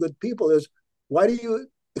happen to good people, is why do you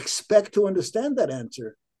expect to understand that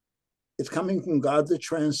answer? It's coming from God the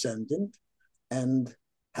transcendent, and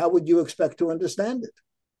how would you expect to understand it?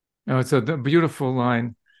 Oh, it's a beautiful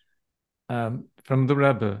line from the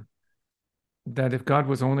Rebbe, that if God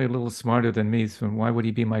was only a little smarter than me, so why would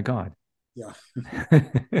he be my God? Yeah.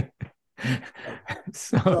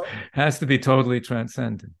 So it has to be totally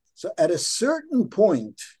transcendent. So at a certain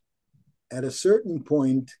point, the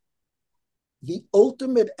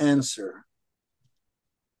ultimate answer,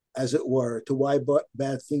 as it were, to why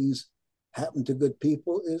bad things happen to good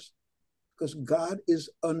people is because God is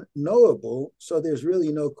unknowable. So there's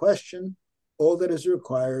really no question. All that is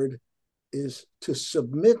required is to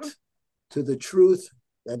submit to the truth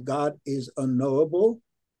that God is unknowable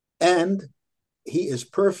and he is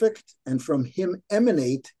perfect, and from him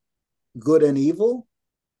emanate good and evil,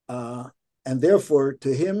 and therefore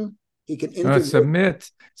to him he can integrate.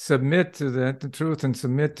 Submit to the truth and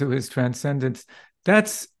submit to his transcendence.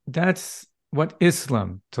 That's what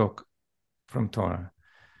Islam took from Torah.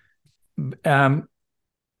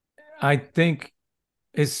 I think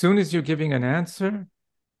as soon as you're giving an answer,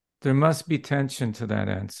 there must be tension to that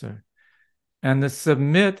answer. And the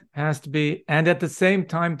submit has to be, and at the same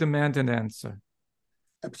time, demand an answer.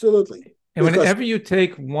 Absolutely. And whenever you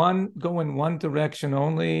go in one direction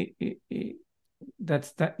only, you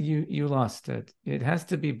lost it. It has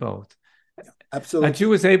to be both. Absolutely. A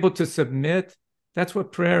Jew is able to submit. That's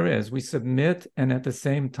what prayer is. We submit and at the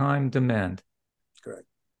same time demand. Correct.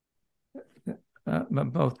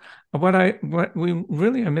 Both. What we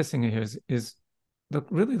really are missing here is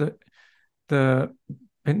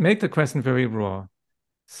make the question very raw.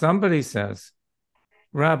 Somebody says,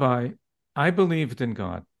 Rabbi, I believed in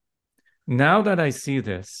God. Now that I see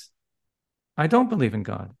this, I don't believe in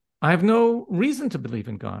God. I have no reason to believe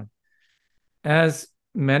in God. As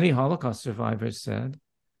many Holocaust survivors said,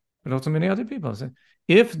 but also many other people said,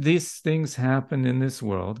 if these things happen in this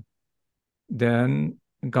world, then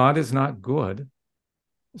God is not good.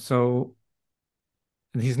 So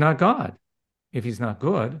he's not God. If he's not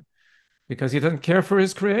good, because he doesn't care for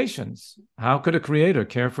his creations. How could a creator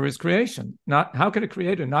care for his creation? How could a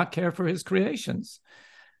creator not care for his creations?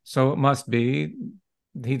 So it must be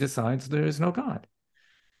he decides there is no God.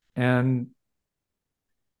 And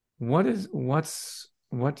what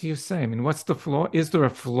do you say? I mean, what's the flaw? Is there a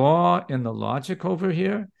flaw in the logic over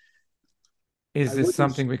here? Is this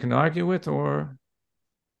something we can argue with, or?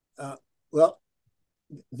 Well,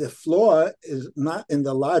 the flaw is not in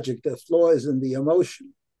the logic. The flaw is in the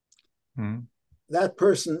emotion. That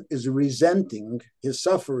person is resenting his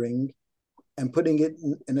suffering and putting it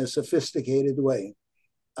in a sophisticated way,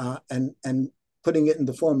 and putting it in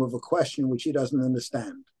the form of a question which he doesn't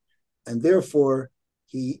understand, and therefore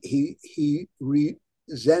he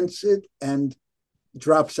resents it and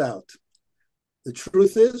drops out. The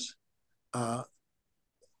truth is, God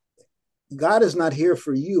is not here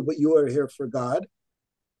for you, but you are here for God,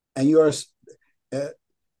 and you are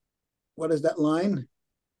what is that line?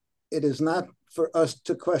 It is not for us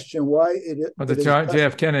to question why Oh, the it is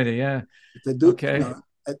JF Kennedy, yeah. to do Okay.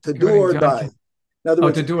 to do Quoting or John. die. In other Oh,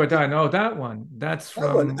 words, to do or die. No, that one. That's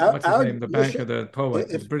that one, from what's his name? The you banker, should, the poet,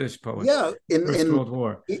 the if British poet, yeah, First World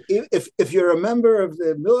War. if you're a member of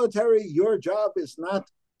the military, your job is not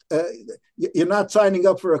uh, you're not signing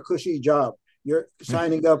up for a cushy job. You're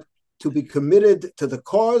signing up to be committed to the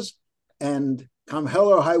cause, and come hell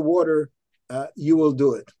or high water, you will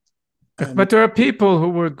do it. And But there are people who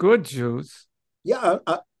were good Jews. yeah,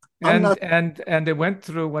 I'm And not. and they went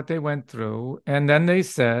through what they went through, and then they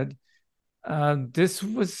said, this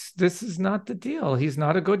is not the deal. He's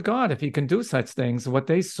not a good God if he can do such things. What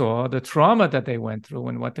they saw, the trauma that they went through,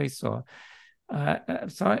 and what they saw.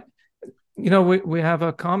 We have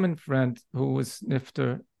a common friend who was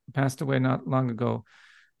nifter, passed away not long ago,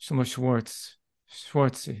 Shlomo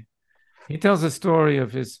Schwartzy. He tells a story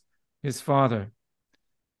of his father.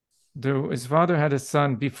 His father had a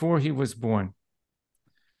son before he was born.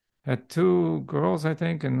 Had two girls, I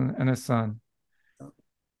think, and a son.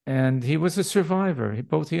 And he was a survivor.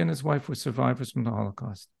 Both he and his wife were survivors from the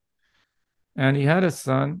Holocaust. And he had a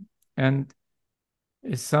son, and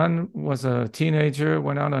his son was a teenager,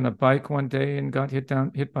 went out on a bike one day and got hit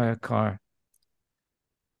by a car.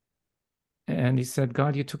 And he said,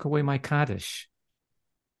 God, you took away my Kaddish.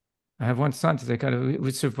 I have one son to say, God,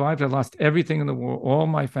 we survived. I lost everything in the war, all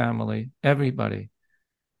my family, everybody.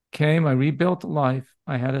 Came, I rebuilt life.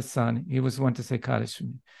 I had a son. He was one to say Kaddish for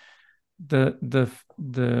me. The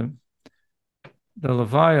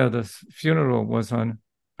Levaya, the funeral, was on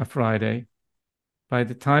a Friday. By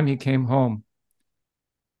the time he came home,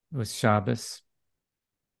 it was Shabbos.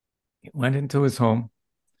 He went into his home,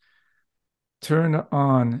 turned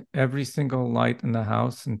on every single light in the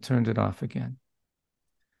house, and turned it off again.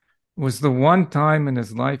 It was the one time in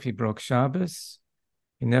his life he broke Shabbos.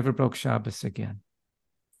 He never broke Shabbos again.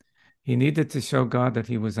 He needed to show God that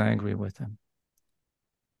he was angry with him.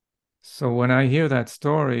 So when I hear that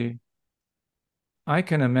story, I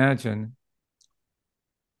can imagine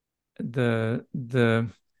the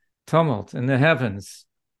tumult in the heavens.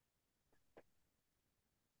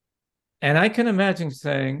 And I can imagine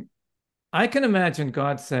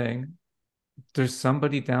God saying, there's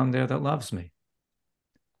somebody down there that loves me,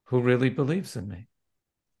 who really believes in me.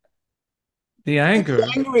 The anger.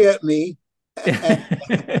 He's angry at me,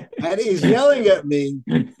 and he's yelling at me.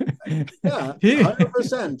 Yeah,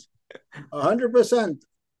 100%. 100%.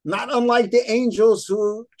 Not unlike the angels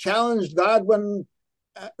who challenged God when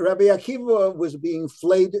Rabbi Akiva was being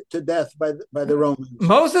flayed to death by the Romans.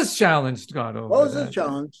 Moses challenged God over Moses that.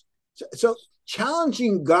 challenged. So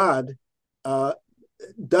challenging God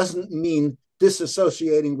doesn't mean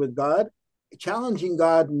disassociating with God. Challenging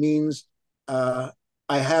God means I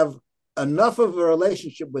have enough of a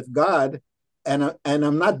relationship with God, and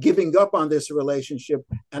I'm not giving up on this relationship,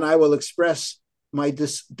 and I will express my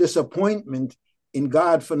disappointment in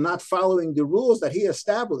God for not following the rules that He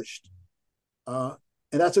established, and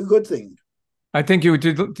that's a good thing. I think you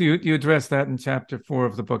address that in chapter 4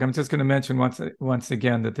 of the book. I'm just going to mention once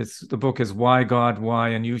again that the book is Why God Why,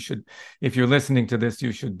 and you should, if you're listening to this,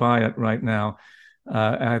 you should buy it right now,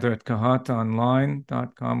 either at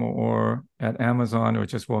kahatonline.com or at Amazon, or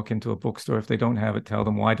just walk into a bookstore. If they don't have it, tell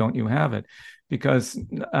them, why don't you have it? Because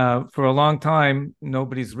for a long time,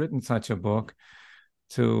 nobody's written such a book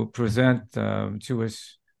to present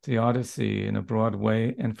Jewish theodicy in a broad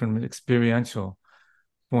way and from an experiential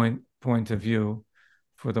point of view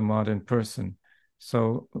for the modern person.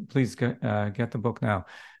 So please get the book now.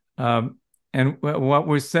 And what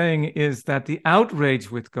we're saying is that the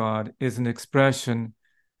outrage with God is an expression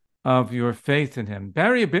of your faith in him.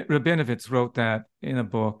 Barry Rabinowitz wrote that in a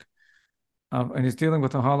book, and he's dealing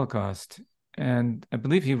with the Holocaust. And I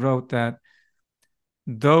believe he wrote that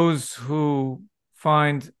those who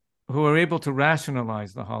are able to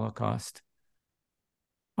rationalize the Holocaust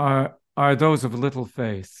are those of little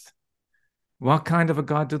faith. What kind of a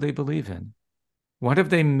God do they believe in? What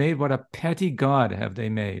have they made? What a petty God have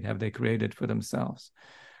they created for themselves?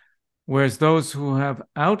 Whereas those who have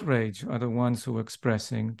outrage are the ones who are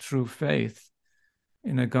expressing true faith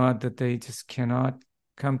in a God that they just cannot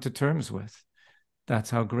come to terms with.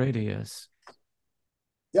 That's how great he is.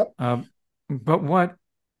 Yep. But what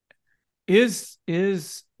is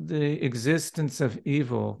the existence of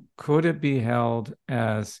evil? Could it be held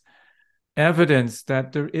as evidence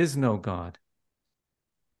that there is no God?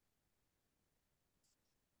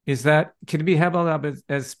 Can it be held up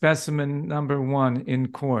as specimen number 1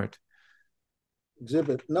 in court?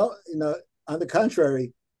 Exhibit. No, on the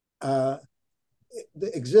contrary, the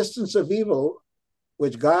existence of evil,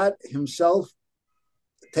 which God himself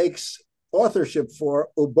takes authorship for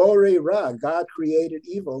Obore Ra, God created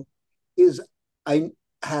evil, is I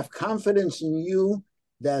have confidence in you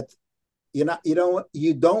that you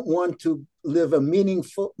don't want to live a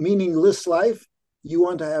meaningless life. You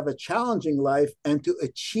want to have a challenging life and to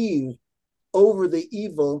achieve over the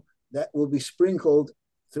evil that will be sprinkled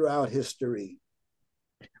throughout history.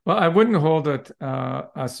 Well, I wouldn't hold it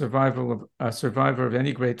a survivor of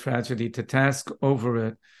any great tragedy to task over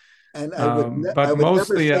it. And but I would never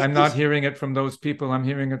mostly, say I'm not this. hearing it from those people. I'm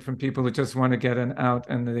hearing it from people who just want to get an out,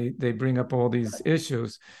 and they bring up all these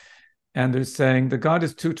issues, and they're saying the God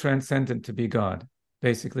is too transcendent to be God.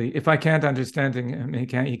 Basically, if I can't understand him,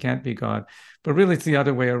 he can't be God. But really, it's the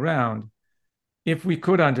other way around. If we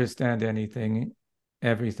could understand everything,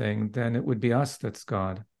 then it would be us that's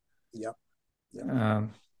God. Yep.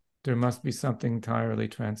 There must be something entirely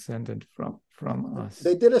transcendent from us.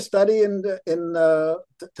 They did a study in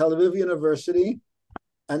Tel Aviv University,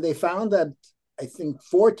 and they found that I think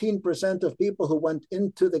 14% of people who went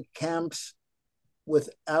into the camps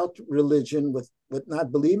without religion, with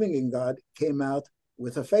not believing in God, came out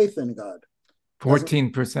with a faith in God.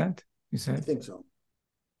 14%, you said? I think so.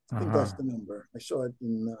 I think that's the number. I saw it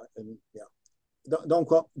in yeah. Don't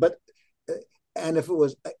quote, but and if it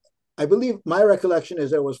was, I believe my recollection is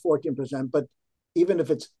there was 14%, but even if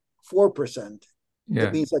it's 4%,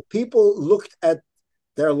 it means that people looked at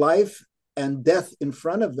their life and death in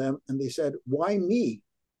front of them and they said, why me?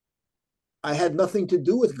 I had nothing to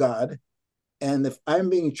do with God. And if I'm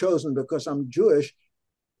being chosen because I'm Jewish,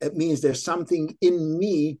 it means there's something in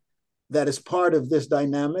me that is part of this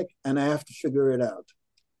dynamic and I have to figure it out.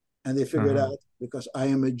 And they figured out because I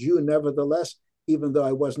am a Jew nevertheless, even though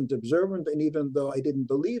I wasn't observant and even though I didn't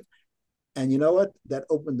believe. And you know what? That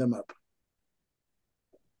opened them up.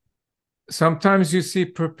 Sometimes you see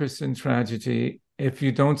purpose in tragedy. If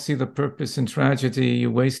you don't see the purpose in tragedy,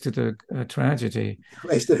 you wasted a tragedy.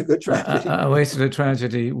 Wasted a good tragedy. Wasted a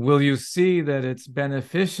tragedy. Will you see that it's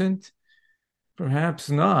beneficent? Perhaps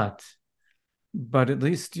not. But at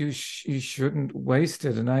least you shouldn't waste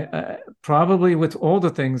it. And I probably with all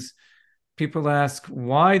the things, people ask,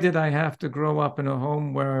 why did I have to grow up in a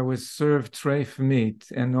home where I was served treif meat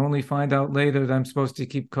and only find out later that I'm supposed to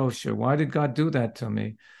keep kosher? Why did God do that to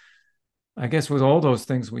me? I guess with all those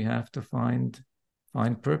things, we have to find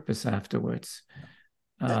purpose afterwards.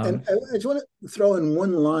 And I just want to throw in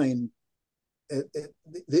one line,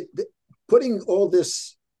 putting all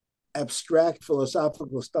this abstract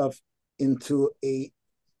philosophical stuff into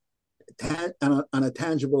on a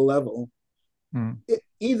tangible level.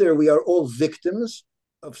 Either we are all victims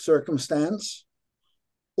of circumstance,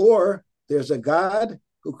 or there's a God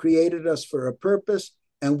who created us for a purpose,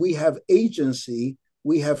 and we have agency,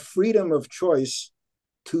 we have freedom of choice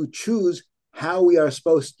to choose how we are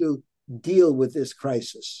supposed to deal with this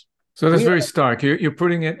crisis. So that's very stark. You're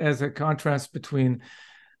putting it as a contrast between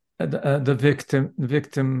the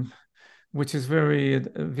victim, which is very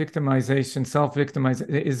victimization,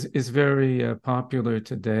 self-victimization is very popular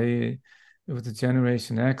today with the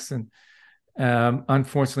Generation X, and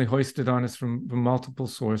unfortunately hoisted on us from multiple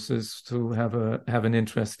sources to have an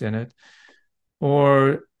interest in it,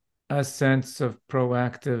 or a sense of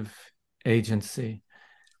proactive agency.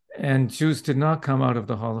 And Jews did not come out of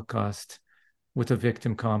the Holocaust with a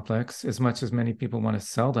victim complex, as much as many people want to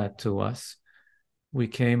sell that to us. We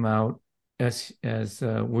came out as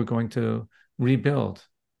we're going to rebuild,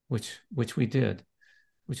 which we did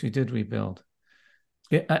rebuild.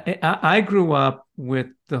 I grew up with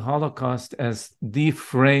the Holocaust as the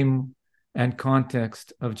frame and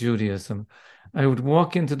context of Judaism. I would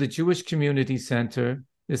walk into the Jewish Community Center.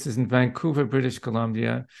 This is in Vancouver, British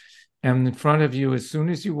Columbia. And in front of you, as soon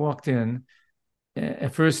as you walked in,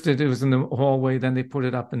 at first it was in the hallway, then they put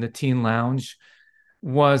it up in the teen lounge,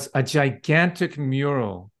 was a gigantic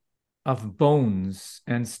mural of bones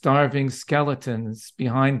and starving skeletons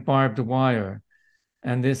behind barbed wire.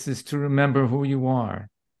 And this is to remember who you are.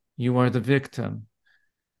 You are the victim.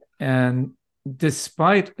 And this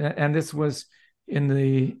was in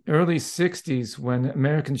the early 60s when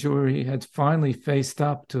American Jewry had finally faced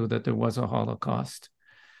up to that there was a Holocaust.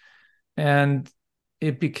 And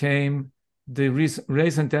it became the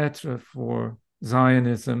raison d'etre for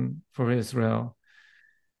Zionism, for Israel.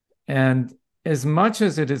 And as much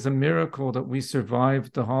as it is a miracle that we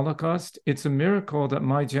survived the Holocaust, it's a miracle that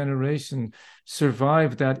my generation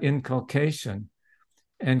survived that inculcation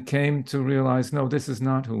and came to realize, no, this is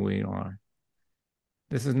not who we are.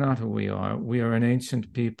 This is not who we are. We are an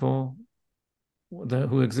ancient people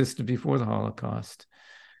who existed before the Holocaust.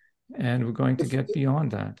 And we're going to get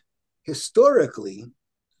beyond that. Historically,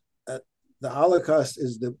 the Holocaust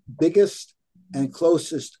is the biggest and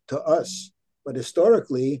closest to us. But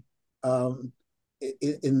historically, in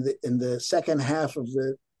the second half of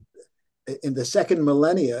in the second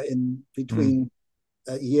millennia, in between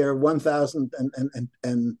year 1000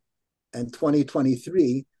 and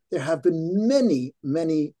 2023, there have been many,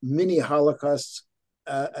 many mini Holocausts,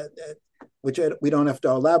 which we don't have to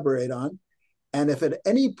elaborate on. And if at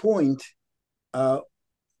any point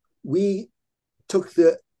we took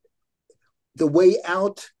the way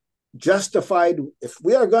out, justified, if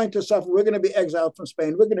we are going to suffer, we're going to be exiled from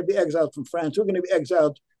Spain, we're going to be exiled from France, we're going to be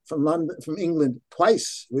exiled from London, from England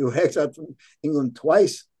twice. We were exiled from England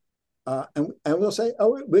twice. And we'll say,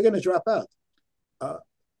 oh, we're going to drop out.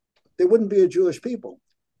 There wouldn't be a Jewish people.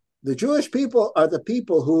 The Jewish people are the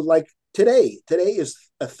people who, like today is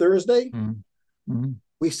a Thursday. Mm-hmm.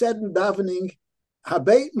 We said in davening,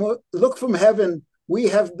 look from heaven. We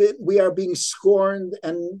are being scorned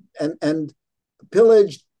and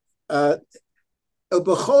pillaged. And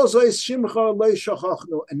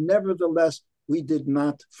nevertheless, we did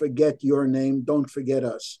not forget your name. Don't forget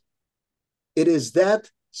us. It is that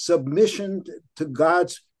submission to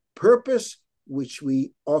God's purpose, which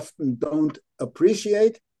we often don't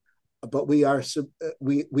appreciate, but we are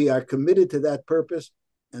committed to that purpose,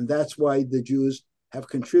 and that's why the Jews have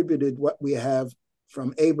contributed what we have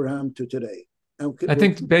from Abraham to today. I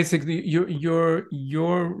think basically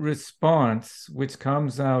your response, which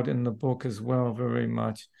comes out in the book as well very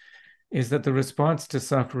much, is that the response to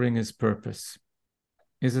suffering is purpose,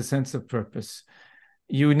 is a sense of purpose.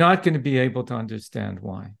 You're not going to be able to understand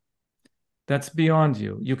why. That's beyond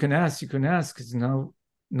you. You can ask, because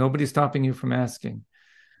nobody's stopping you from asking.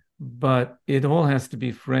 But it all has to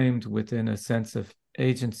be framed within a sense of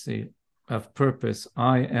agency, of purpose.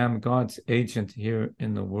 I am God's agent here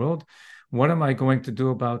in the world. What am I going to do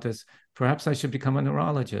about this? Perhaps I should become a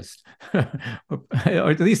neurologist, or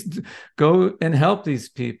at least go and help these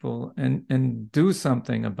people and do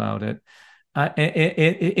something about it.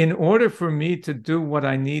 In order for me to do what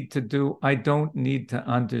I need to do, I don't need to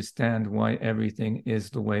understand why everything is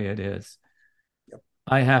the way it is. Yep.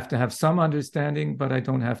 I have to have some understanding, but I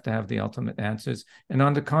don't have to have the ultimate answers. And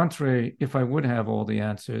on the contrary, if I would have all the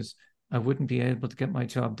answers, I wouldn't be able to get my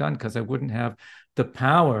job done because I wouldn't have the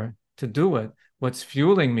power to do it. What's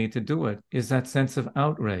fueling me to do it is that sense of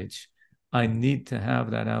outrage. I need to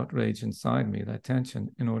have that outrage inside me, that tension,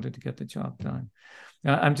 in order to get the job done.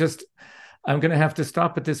 I'm going to have to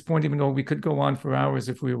stop at this point, even though we could go on for hours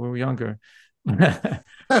if we were younger. But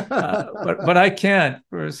I can't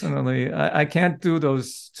personally. I can't do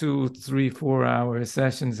those 2, 3, 4 hour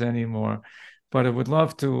sessions anymore. But I would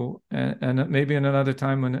love to, and maybe in another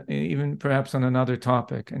time, even perhaps on another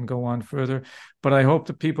topic, and go on further. But I hope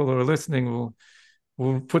the people who are listening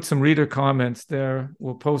will put some reader comments there.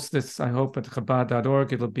 We'll post this, I hope, at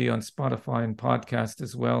Chabad.org. It'll be on Spotify and podcast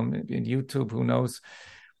as well, maybe in YouTube, who knows.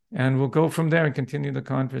 And we'll go from there and continue the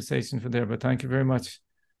conversation from there. But thank you very much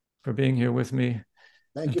for being here with me.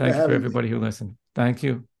 Thank you for everybody who listened. Thank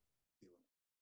you.